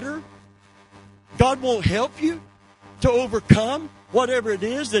better? God won't help you to overcome whatever it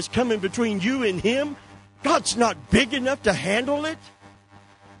is that's coming between you and Him? God's not big enough to handle it?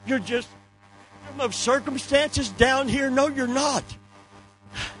 You're just of circumstances down here? No, you're not.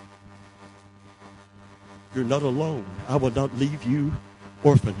 You're not alone. I will not leave you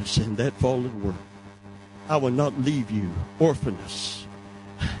orphanous in that fallen world. I will not leave you orphanous.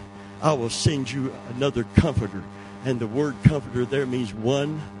 I will send you another comforter. And the word comforter there means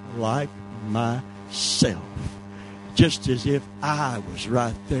one like myself. Just as if I was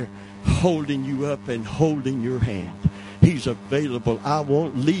right there holding you up and holding your hand. He's available. I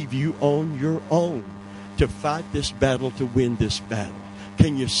won't leave you on your own to fight this battle, to win this battle.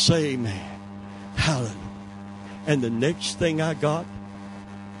 Can you say amen? Hallelujah. And the next thing I got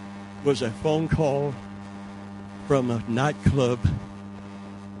was a phone call from a nightclub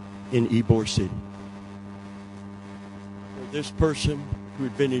in Ybor City. This person who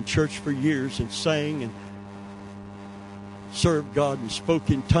had been in church for years and sang and served God and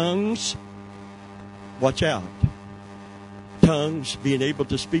spoke in tongues. Watch out. Tongues, being able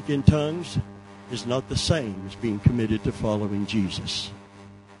to speak in tongues, is not the same as being committed to following Jesus.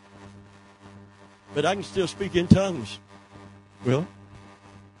 But I can still speak in tongues. Well,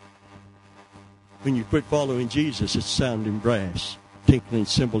 when you quit following Jesus, it's sounding brass, tinkling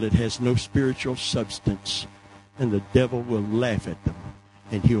cymbal. It has no spiritual substance. And the devil will laugh at them.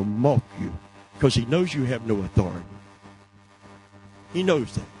 And he'll mock you. Because he knows you have no authority. He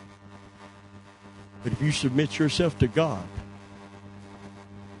knows that. But if you submit yourself to God,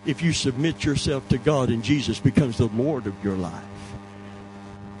 if you submit yourself to God and Jesus becomes the Lord of your life,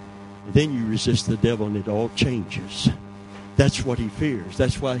 then you resist the devil and it all changes. That's what he fears.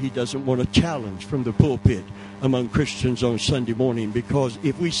 That's why he doesn't want a challenge from the pulpit among Christians on Sunday morning. Because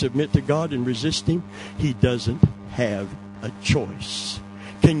if we submit to God and resist him, he doesn't have a choice.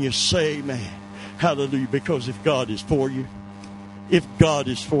 Can you say amen? Hallelujah. Because if God is for you, if God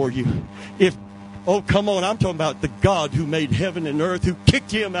is for you, if oh, come on, I'm talking about the God who made heaven and earth, who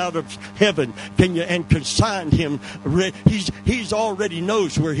kicked him out of heaven, and consigned him. He's already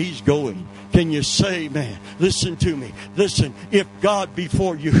knows where he's going. Can you say, man, listen to me. Listen, if God be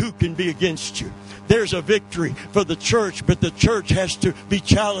for you, who can be against you? There's a victory for the church, but the church has to be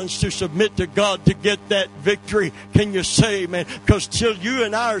challenged to submit to God to get that victory. Can you say, man? Because till you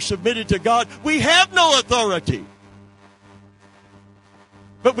and I are submitted to God, we have no authority.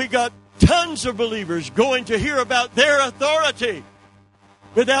 But we got tons of believers going to hear about their authority.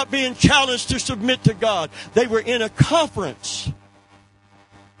 without being challenged to submit to God. They were in a conference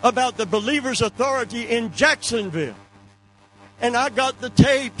about the believer's authority in Jacksonville. And I got the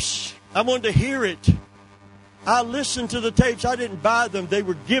tapes. I wanted to hear it. I listened to the tapes. I didn't buy them. They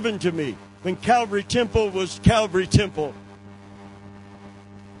were given to me when Calvary Temple was Calvary Temple.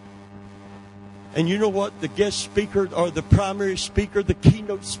 And you know what the guest speaker or the primary speaker, the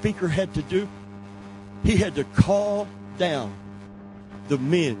keynote speaker had to do? He had to call down the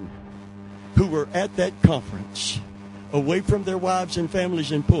men who were at that conference, away from their wives and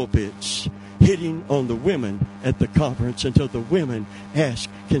families in pulpits, hitting on the women at the conference until the women asked,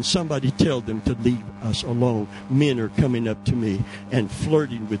 can somebody tell them to leave us alone? Men are coming up to me and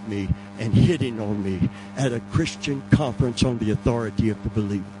flirting with me and hitting on me at a Christian conference on the authority of the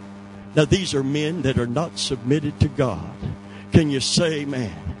believer. Now, these are men that are not submitted to God. Can you say,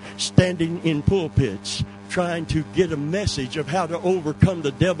 man, standing in pulpits, trying to get a message of how to overcome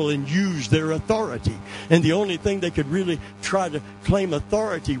the devil and use their authority. And the only thing they could really try to claim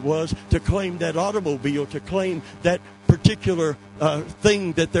authority was to claim that automobile, to claim that particular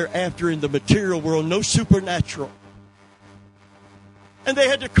thing that they're after in the material world, no supernatural. And they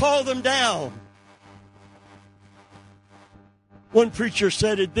had to call them down. One preacher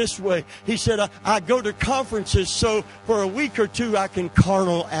said it this way. He said, I go to conferences so for a week or two I can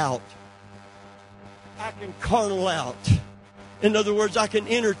carnal out. I can carnal out. In other words, I can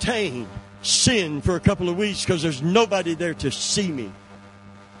entertain sin for a couple of weeks because there's nobody there to see me.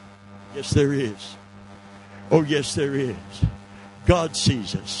 Yes, there is. Oh, yes, there is. God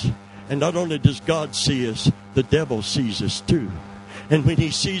sees us. And not only does God see us, the devil sees us too. And when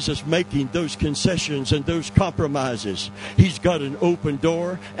he sees us making those concessions and those compromises, he's got an open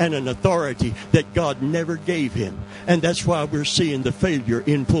door and an authority that God never gave him. And that's why we're seeing the failure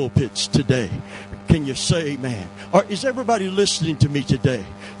in pulpits today. Can you say, man? Or is everybody listening to me today?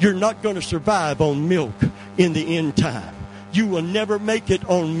 You're not going to survive on milk in the end time. You will never make it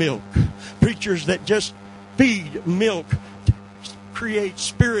on milk. Preachers that just feed milk create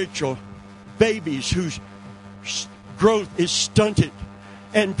spiritual babies whose growth is stunted.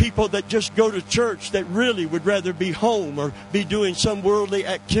 And people that just go to church that really would rather be home or be doing some worldly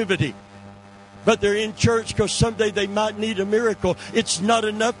activity. But they're in church because someday they might need a miracle. It's not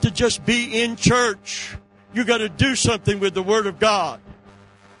enough to just be in church. You got to do something with the Word of God.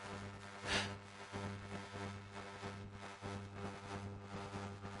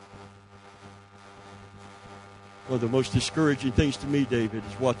 One of the most discouraging things to me, David,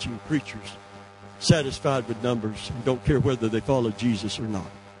 is watching preachers satisfied with numbers and don't care whether they follow Jesus or not.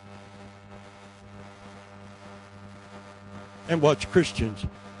 And watch Christians.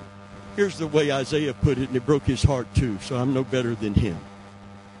 Here's the way Isaiah put it, and it broke his heart too, so I'm no better than him.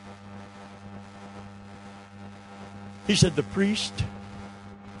 He said, the priest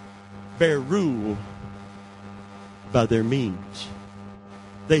bear rule by their means.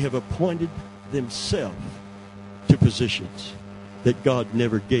 They have appointed themselves to positions that God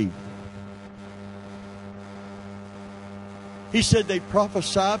never gave them. He said they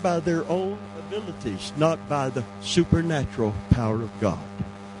prophesy by their own abilities, not by the supernatural power of God.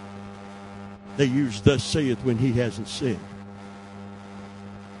 They use thus saith when he hasn't said.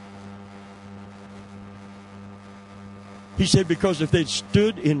 He said, because if they'd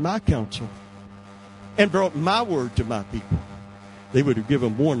stood in my counsel and brought my word to my people, they would have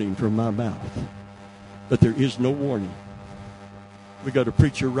given warning from my mouth. But there is no warning. We got a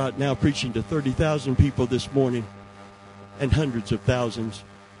preacher right now preaching to 30,000 people this morning and hundreds of thousands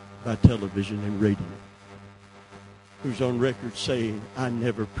by television and radio, who's on record saying, I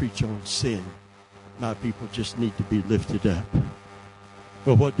never preach on sin. My people just need to be lifted up.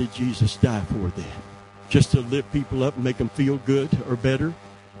 Well, what did Jesus die for then? Just to lift people up and make them feel good or better?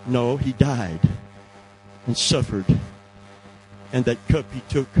 No, he died and suffered. And that cup he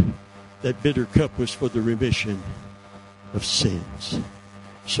took, that bitter cup, was for the remission of sins.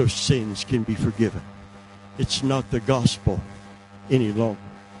 So sins can be forgiven. It's not the gospel any longer.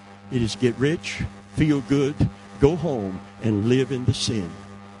 It is get rich, feel good, go home, and live in the sin.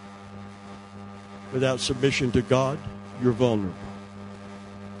 Without submission to God, you're vulnerable.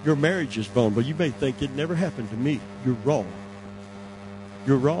 Your marriage is vulnerable. You may think it never happened to me. You're wrong.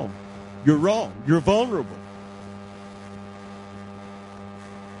 You're wrong. You're wrong. You're vulnerable.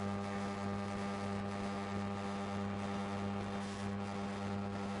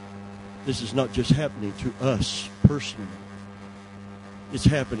 This is not just happening to us personally. It's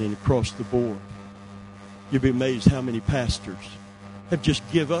happening across the board. You'll be amazed how many pastors have just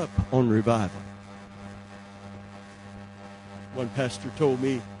give up on revival. One pastor told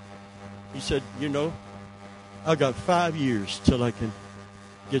me, he said, you know, I got 5 years till I can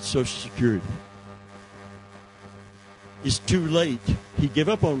get Social Security. It's too late. He gave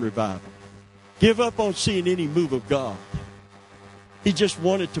up on revival. Give up on seeing any move of God. He just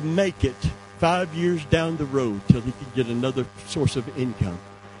wanted to make it 5 years down the road till he could get another source of income.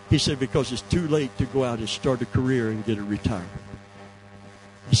 He said, because it's too late to go out and start a career and get a retirement.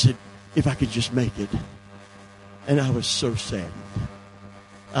 He said, if I could just make it. And I was so saddened.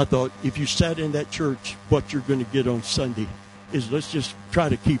 I thought, if you sat in that church, what you're going to get on Sunday is let's just try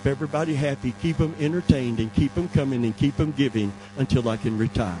to keep everybody happy, keep them entertained, and keep them coming and keep them giving until I can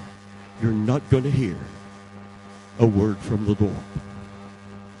retire. You're not going to hear a word from the Lord.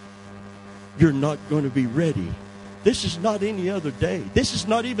 You're not going to be ready. This is not any other day. This is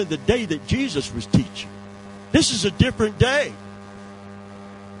not even the day that Jesus was teaching. This is a different day.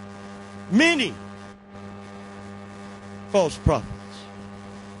 Many false prophets.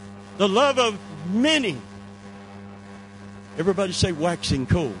 The love of many. Everybody say waxing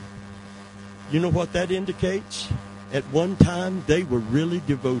cold. You know what that indicates? At one time, they were really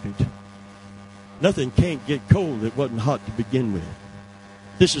devoted. Nothing can't get cold that wasn't hot to begin with.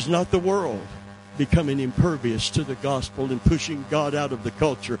 This is not the world becoming impervious to the gospel and pushing God out of the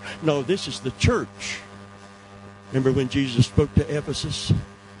culture. No, this is the church. Remember when Jesus spoke to Ephesus?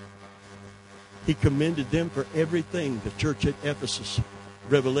 He commended them for everything. The church at Ephesus.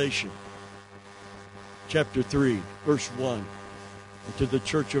 Revelation chapter 3, verse 1. To the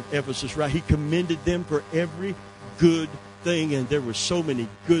church of Ephesus, right? He commended them for every good thing, and there were so many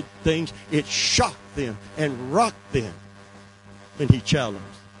good things. It shocked them and rocked them when he challenged.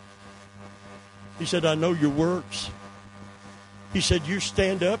 He said, I know your works. He said, you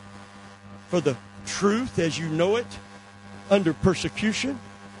stand up for the truth as you know it under persecution.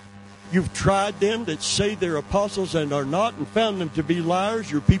 You've tried them that say they're apostles and are not and found them to be liars.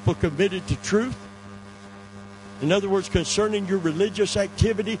 Your people committed to truth. In other words, concerning your religious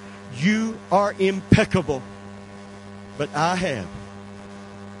activity, you are impeccable. But I have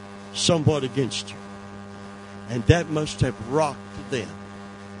somewhat against you. And that must have rocked them.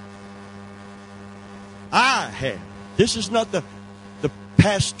 I have. This is not the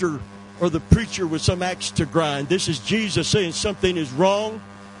pastor or the preacher with some axe to grind. This is Jesus saying something is wrong.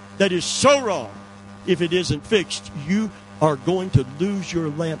 That is so wrong. If it isn't fixed, you are going to lose your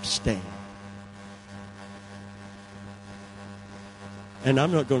lampstand. And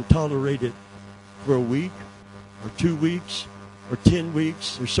I'm not going to tolerate it for a week or 2 weeks or 10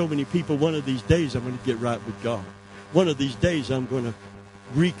 weeks. There's so many people. One of these days I'm going to get right with God. One of these days I'm going to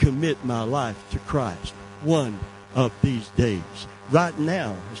recommit my life to Christ. One of these days. Right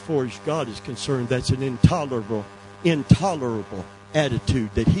now, as far as God is concerned, that's an intolerable attitude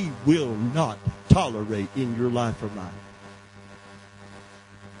that he will not tolerate in your life or mine.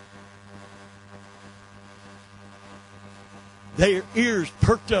 Their ears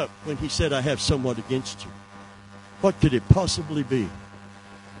perked up when he said, I have somewhat against you. What could it possibly be?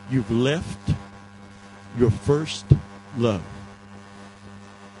 You've left your first love.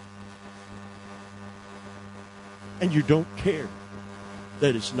 And you don't care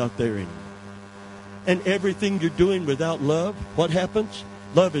that it's not there anymore. And everything you're doing without love, what happens?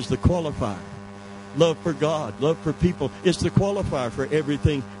 Love is the qualifier. Love for God, love for people. It's the qualifier for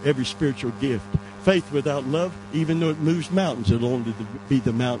everything, every spiritual gift. Faith without love, even though it moves mountains, it'll only be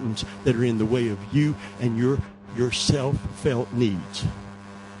the mountains that are in the way of you and your self-felt needs.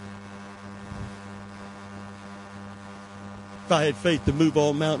 If I had faith to move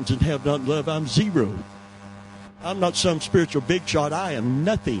all mountains and have not love, I'm zero. I'm not some spiritual big shot. I am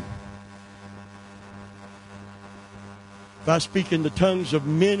nothing. If I speak in the tongues of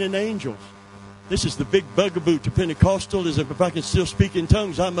men and angels, this is the big bugaboo to Pentecostalism. If I can still speak in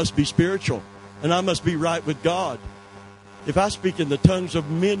tongues, I must be spiritual. And I must be right with God. If I speak in the tongues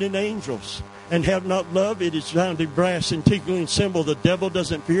of men and angels and have not love, it is sounding brass and tinkling cymbal. The devil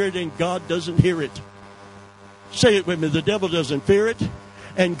doesn't fear it and God doesn't hear it. Say it with me. The devil doesn't fear it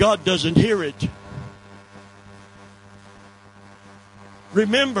and God doesn't hear it.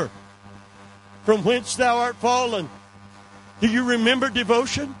 Remember, from whence thou art fallen. Do you remember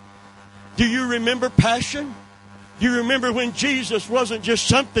devotion? Do you remember passion? Do you remember when Jesus wasn't just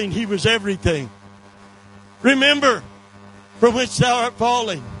something, he was everything? Remember, from which thou art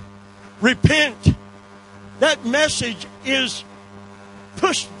fallen. Repent. That message is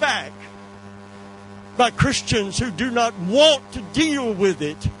pushed back by Christians who do not want to deal with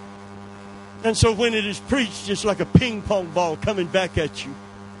it. And so when it is preached, it's like a ping pong ball coming back at you.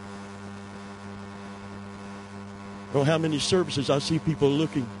 Oh, how many services I see people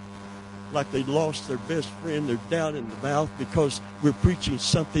looking like they lost their best friend. They're down in the mouth because we're preaching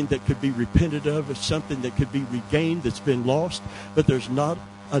something that could be repented of, or something that could be regained that's been lost. But there's not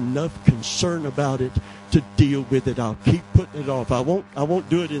enough concern about it to deal with it. I'll keep putting it off. I won't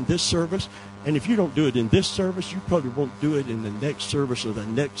do it in this service. And if you don't do it in this service, you probably won't do it in the next service or the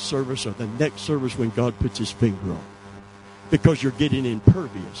next service or the next service when God puts his finger on. Because you're getting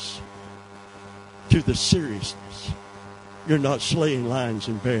impervious to the seriousness. You're not slaying lions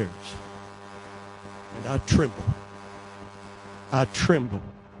and bears. And I tremble. I tremble.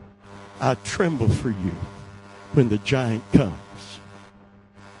 I tremble for you when the giant comes.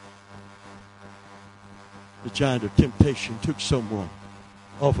 The giant of temptation took someone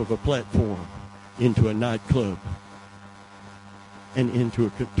off of a platform into a nightclub and into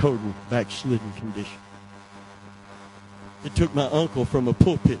a total backslidden condition. It took my uncle from a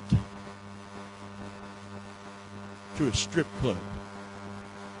pulpit to a strip club.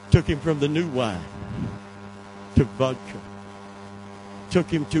 Took him from the new wine to vodka. Took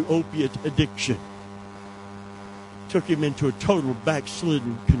him to opiate addiction. Took him into a total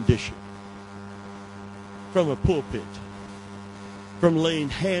backslidden condition. From a pulpit. From laying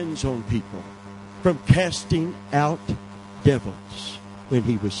hands on people. From casting out devils when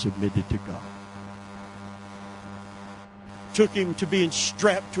he was submitted to God. Took him to being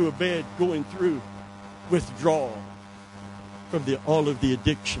strapped to a bed, going through withdrawal from all of the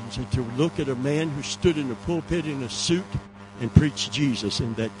addictions, and to look at a man who stood in a pulpit in a suit and preached Jesus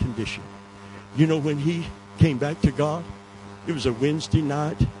in that condition. You know when he came back to God? It was a Wednesday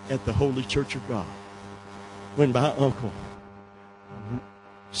night at the Holy Church of God. When my uncle...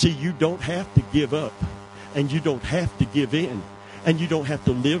 See, you don't have to give up, and you don't have to give in, and you don't have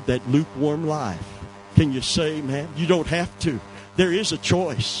to live that lukewarm life. Can you say, man? You don't have to. There is a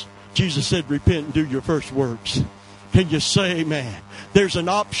choice. Jesus said, repent and do your first works. Can you say, man? There's an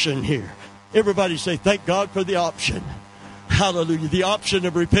option here. Everybody say, thank God for the option. Hallelujah. The option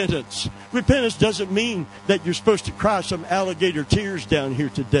of repentance. Repentance doesn't mean that you're supposed to cry some alligator tears down here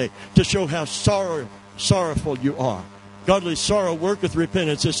today to show how sorrowful you are. Godly sorrow worketh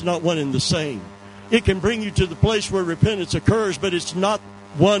repentance. It's not one and the same. It can bring you to the place where repentance occurs, but it's not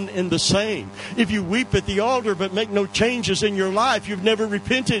one and the same. If you weep at the altar but make no changes in your life, you've never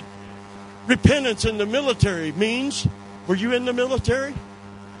repented. Repentance in the military means, were you in the military?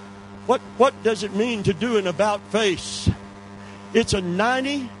 What does it mean to do an about face? It's a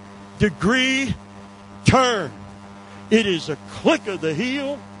 90-degree turn. It is a click of the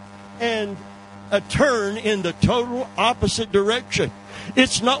heel and a turn in the total opposite direction.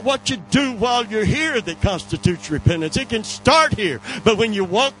 It's not what you do while you're here that constitutes repentance. It can start here. But when you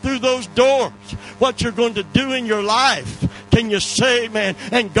walk through those doors, what you're going to do in your life, can you say, man?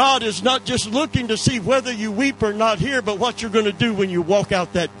 And God is not just looking to see whether you weep or not here, but what you're going to do when you walk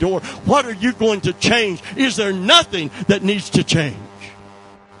out that door. What are you going to change? Is there nothing that needs to change?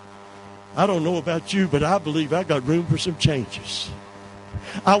 I don't know about you, but I believe I got room for some changes.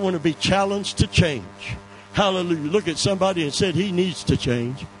 I want to be challenged to change. Hallelujah. Look at somebody and said he needs to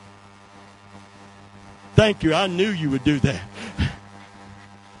change. Thank you. I knew you would do that.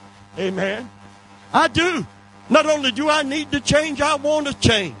 Amen. I do. Not only do I need to change, I want to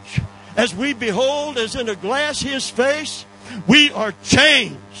change. As we behold, as in a glass, his face, we are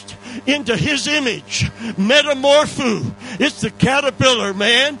changed into his image. Metamorpho. It's the caterpillar,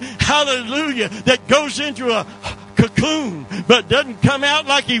 man. Hallelujah. That goes into a cocoon, but doesn't come out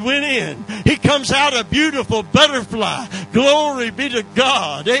like he went in. He comes out a beautiful butterfly. Glory be to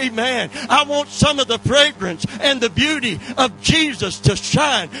God. Amen. I want some of the fragrance and the beauty of Jesus to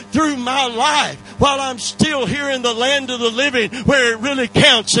shine through my life while I'm still here in the land of the living, where it really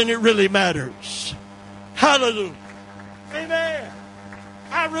counts and it really matters. Hallelujah. Amen.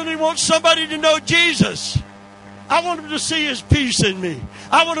 I really want somebody to know Jesus. I want them to see his peace in me.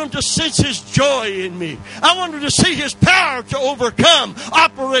 I want them to sense his joy in me. I want them to see his power to overcome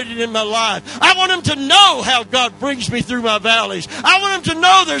operating in my life. I want them to know how God brings me through my valleys. I want them to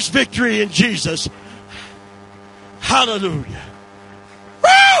know there's victory in Jesus. Hallelujah.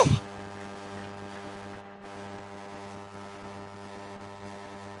 Woo!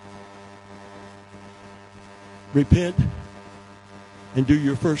 Repent and do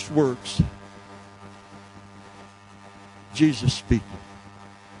your first works. Jesus speaking.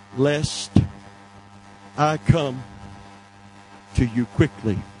 Lest I come to you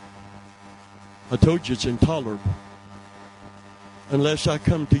quickly. I told you it's intolerable. Unless I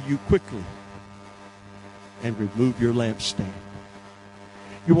come to you quickly and remove your lampstand.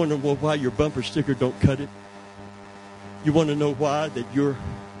 You want to know why your bumper sticker don't cut it? You want to know why that your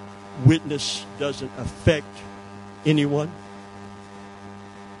witness doesn't affect anyone?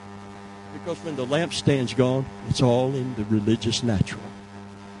 Because when the lampstand's gone, it's all in the religious natural.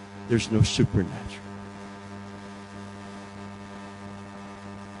 There's no supernatural.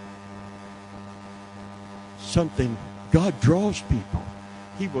 something. God draws people.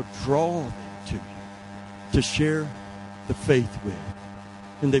 He will draw them to you to share the faith with.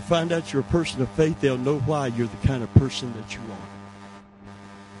 When they find out you're a person of faith, they'll know why you're the kind of person that you are.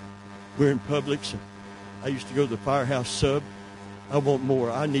 We're in Publix. I used to go to the Firehouse Sub. I want more.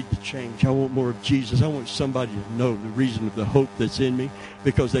 I need to change. I want more of Jesus. I want somebody to know the reason of the hope that's in me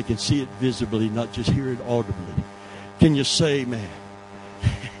because they can see it visibly, not just hear it audibly. Can you say amen?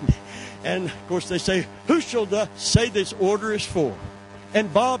 And, of course, they say, who shall say this order is for?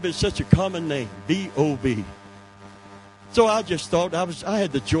 And Bob is such a common name, B-O-B. So I just thought I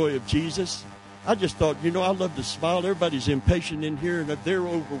had the joy of Jesus. I just thought, I love to smile. Everybody's impatient in here, and if they're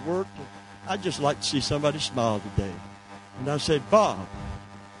overworked, I'd just like to see somebody smile today. And I said, Bob,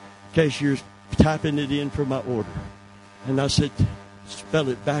 cashier's typing it in for my order. And I said, spell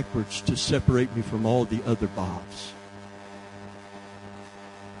it backwards to separate me from all the other Bobs.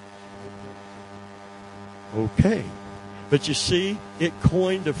 Okay. But you see, it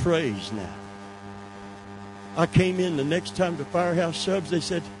coined a phrase now. I came in the next time to Firehouse Subs. They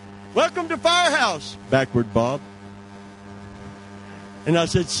said, welcome to Firehouse, backward Bob. And I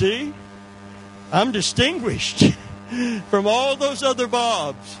said, see, I'm distinguished from all those other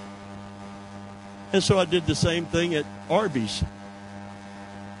Bobs. And so I did the same thing at Arby's.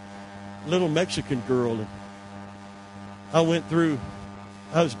 Little Mexican girl. And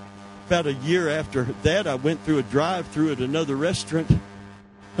I was about a year after that, I went through a drive-through at another restaurant.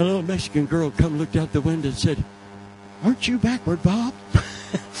 A little Mexican girl come looked out the window and said, aren't you backward Bob?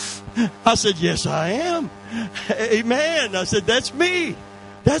 I said, yes, I am. Amen. I said, that's me.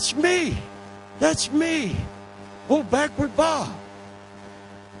 That's me. That's me. Oh, backward Bob.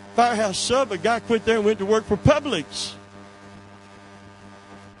 Firehouse Sub, a guy quit there and went to work for Publix.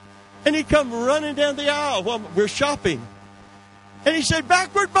 And he come running down the aisle while we're shopping. And he said,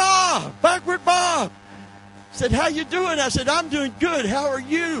 backward Bob, backward Bob. I said, how you doing? I said, I'm doing good. How are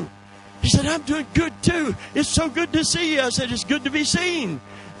you? He said, I'm doing good too. It's so good to see you. I said, it's good to be seen.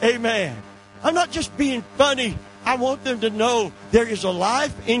 Amen. I'm not just being funny. I want them to know there is a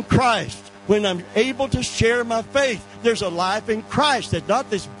life in Christ. When I'm able to share my faith, there's a life in Christ that's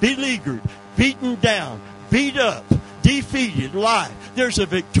not this beleaguered, beaten down, beat up, defeated life. There's a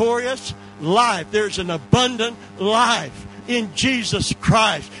victorious life. There's an abundant life in Jesus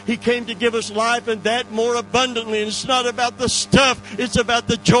Christ. He came to give us life and that more abundantly. And it's not about the stuff. It's about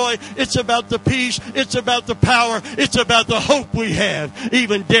the joy. It's about the peace. It's about the power. It's about the hope we have.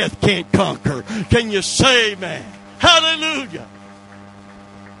 Even death can't conquer. Can you say amen? Hallelujah.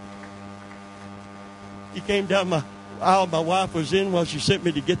 He came down my aisle my wife was in while she sent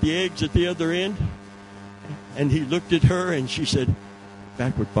me to get the eggs at the other end. And he looked at her and she said,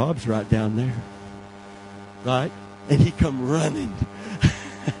 backward Bob's right down there. Right? And he come running.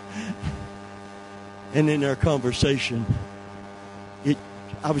 And in our conversation,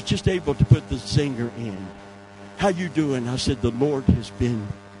 I was just able to put the zinger in. How you doing? I said, the Lord has been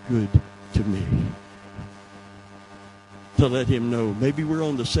good to me. To let him know, maybe we're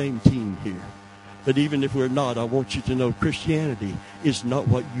on the same team here. But even if we're not, I want you to know Christianity is not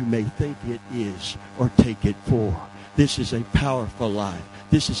what you may think it is or take it for. This is a powerful life.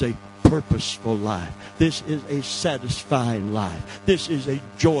 This is a purposeful life. This is a satisfying life. This is a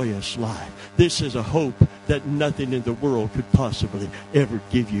joyous life. This is a hope that nothing in the world could possibly ever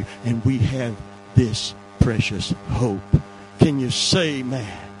give you. And we have this precious hope. Can you say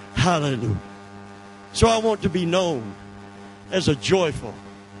amen? Hallelujah. So I want to be known as a joyful,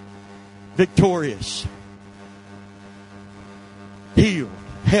 victorious, healed,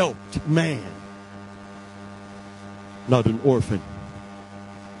 helped man. Not an orphan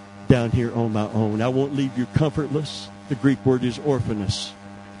down here on my own. I won't leave you comfortless. The Greek word is orphanus.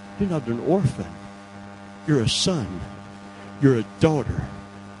 You're not an orphan. You're a son. You're a daughter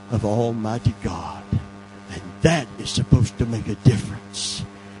of Almighty God. And that is supposed to make a difference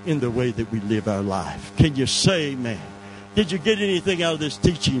in the way that we live our life. Can you say amen? Did you get anything out of this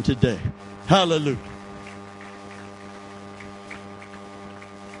teaching today? Hallelujah.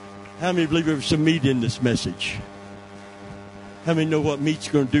 How many believe there's some meat in this message? How many know what meat's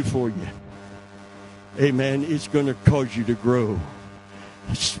going to do for you? Amen. It's going to cause you to grow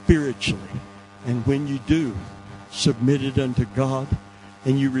spiritually. And when you do, submit it unto God,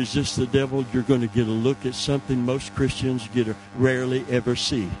 and you resist the devil, you're going to get a look at something most Christians rarely ever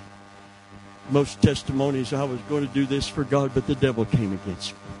see. Most testimonies, I was going to do this for God, but the devil came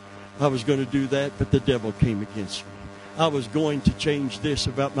against me. I was going to do that, but the devil came against me. I was going to change this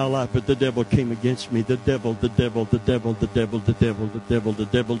about my life, but the devil came against me. The devil, the devil, the devil, the devil, the devil, the devil, the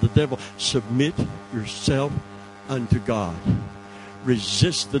devil, the devil. Submit yourself unto God.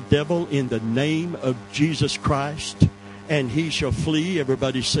 resist the devil in the name of Jesus Christ, and he shall flee.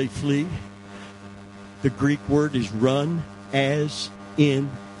 Everybody say flee. The Greek word is run as in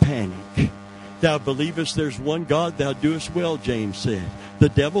panic. Thou believest there's one God, thou doest well, James said. The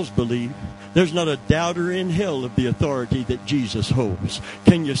devils believe. There's not a doubter in hell of the authority that Jesus holds.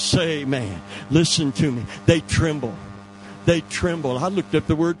 Can you say, man, listen to me. They tremble. They tremble. I looked up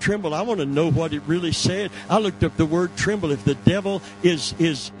the word tremble. I want to know what it really said. I looked up the word tremble. If the devil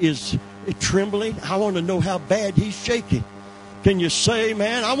is trembling, I want to know how bad he's shaking. Can you say,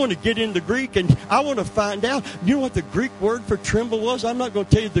 man, I want to get in the Greek and I want to find out. You know what the Greek word for tremble was? I'm not going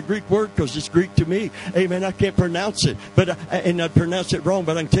to tell you the Greek word because it's Greek to me. Amen. I can't pronounce it, and I pronounce it wrong,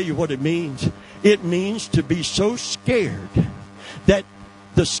 but I can tell you what it means. It means to be so scared that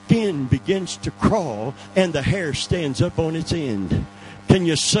the skin begins to crawl and the hair stands up on its end. Can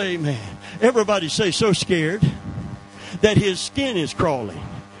you say, man? Everybody say, so scared that his skin is crawling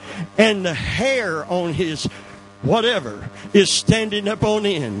and the hair on his whatever is standing up on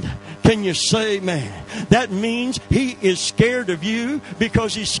end. Can you say, man? That means he is scared of you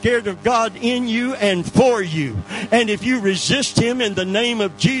because he's scared of God in you and for you. And if you resist him in the name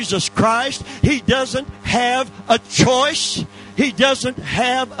of Jesus Christ, he doesn't have a choice. He doesn't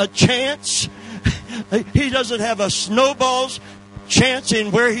have a chance. He doesn't have a snowball's chance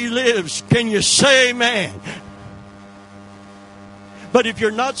in where he lives. Can you say, man? But if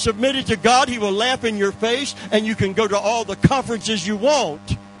you're not submitted to God, he will laugh in your face and you can go to all the conferences you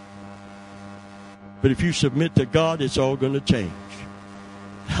want. But if you submit to God, it's all going to change.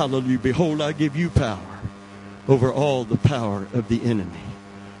 Hallelujah. Behold, I give you power over all the power of the enemy.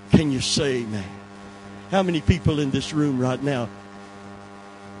 Can you say, man? How many people in this room right now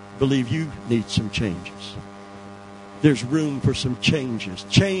believe you need some changes? There's room for some changes.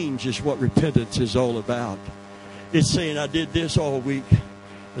 Change is what repentance is all about. It's saying, I did this all week.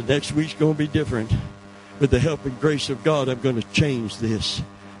 The next week's going to be different. With the help and grace of God, I'm going to change this.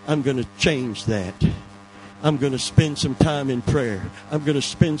 I'm going to change that. I'm going to spend some time in prayer. I'm going to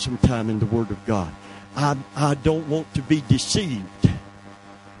spend some time in the Word of God. I don't want to be deceived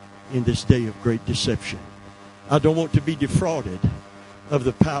in this day of great deception. I don't want to be defrauded of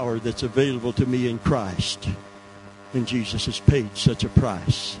the power that's available to me in Christ. And Jesus has paid such a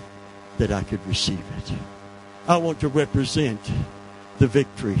price that I could receive it. I want to represent the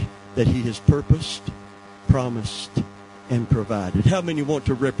victory that he has purposed, promised, and provided. How many want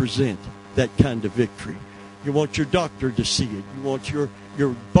to represent that kind of victory? You want your doctor to see it. You want your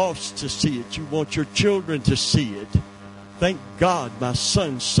boss to see it. You want your children to see it. Thank God my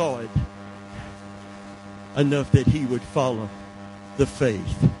son saw it enough that he would follow the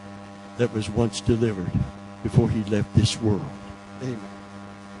faith that was once delivered before he left this world. Amen.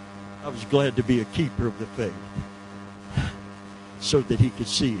 I was glad to be a keeper of the faith so that he could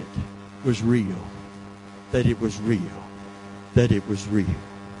see it was real, that it was real, that it was real.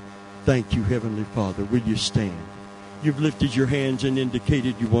 Thank you, Heavenly Father. Will you stand? You've lifted your hands and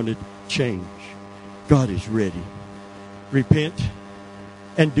indicated you wanted change. God is ready. Repent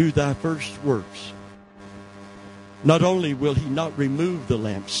and do thy first works. Not only will he not remove the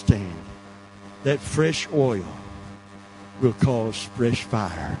lampstand, that fresh oil will cause fresh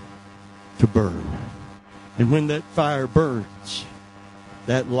fire to burn. And when that fire burns,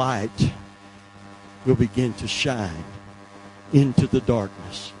 that light will begin to shine into the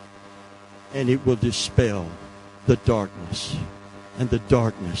darkness. And it will dispel the darkness. And the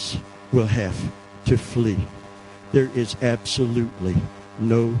darkness will have to flee. There is absolutely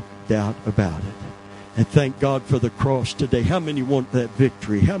no doubt about it. And thank God for the cross today. How many want that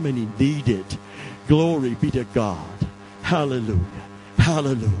victory? How many need it? Glory be to God. Hallelujah.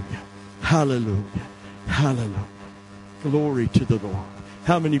 Hallelujah. Hallelujah. Hallelujah. Glory to the Lord.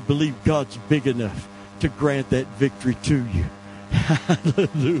 How many believe God's big enough to grant that victory to you?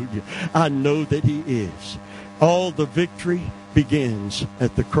 Hallelujah. I know that he is. All the victory begins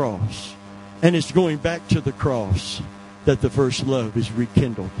at the cross. And it's going back to the cross that the first love is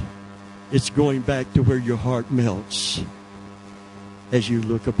rekindled. It's going back to where your heart melts as you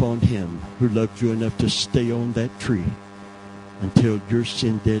look upon him who loved you enough to stay on that tree until your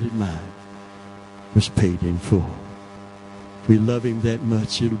sin-debted mind was paid in full. If we love him that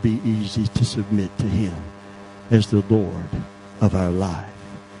much, it'll be easy to submit to him as the Lord of our life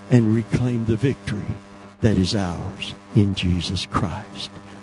and reclaim the victory that is ours in Jesus Christ.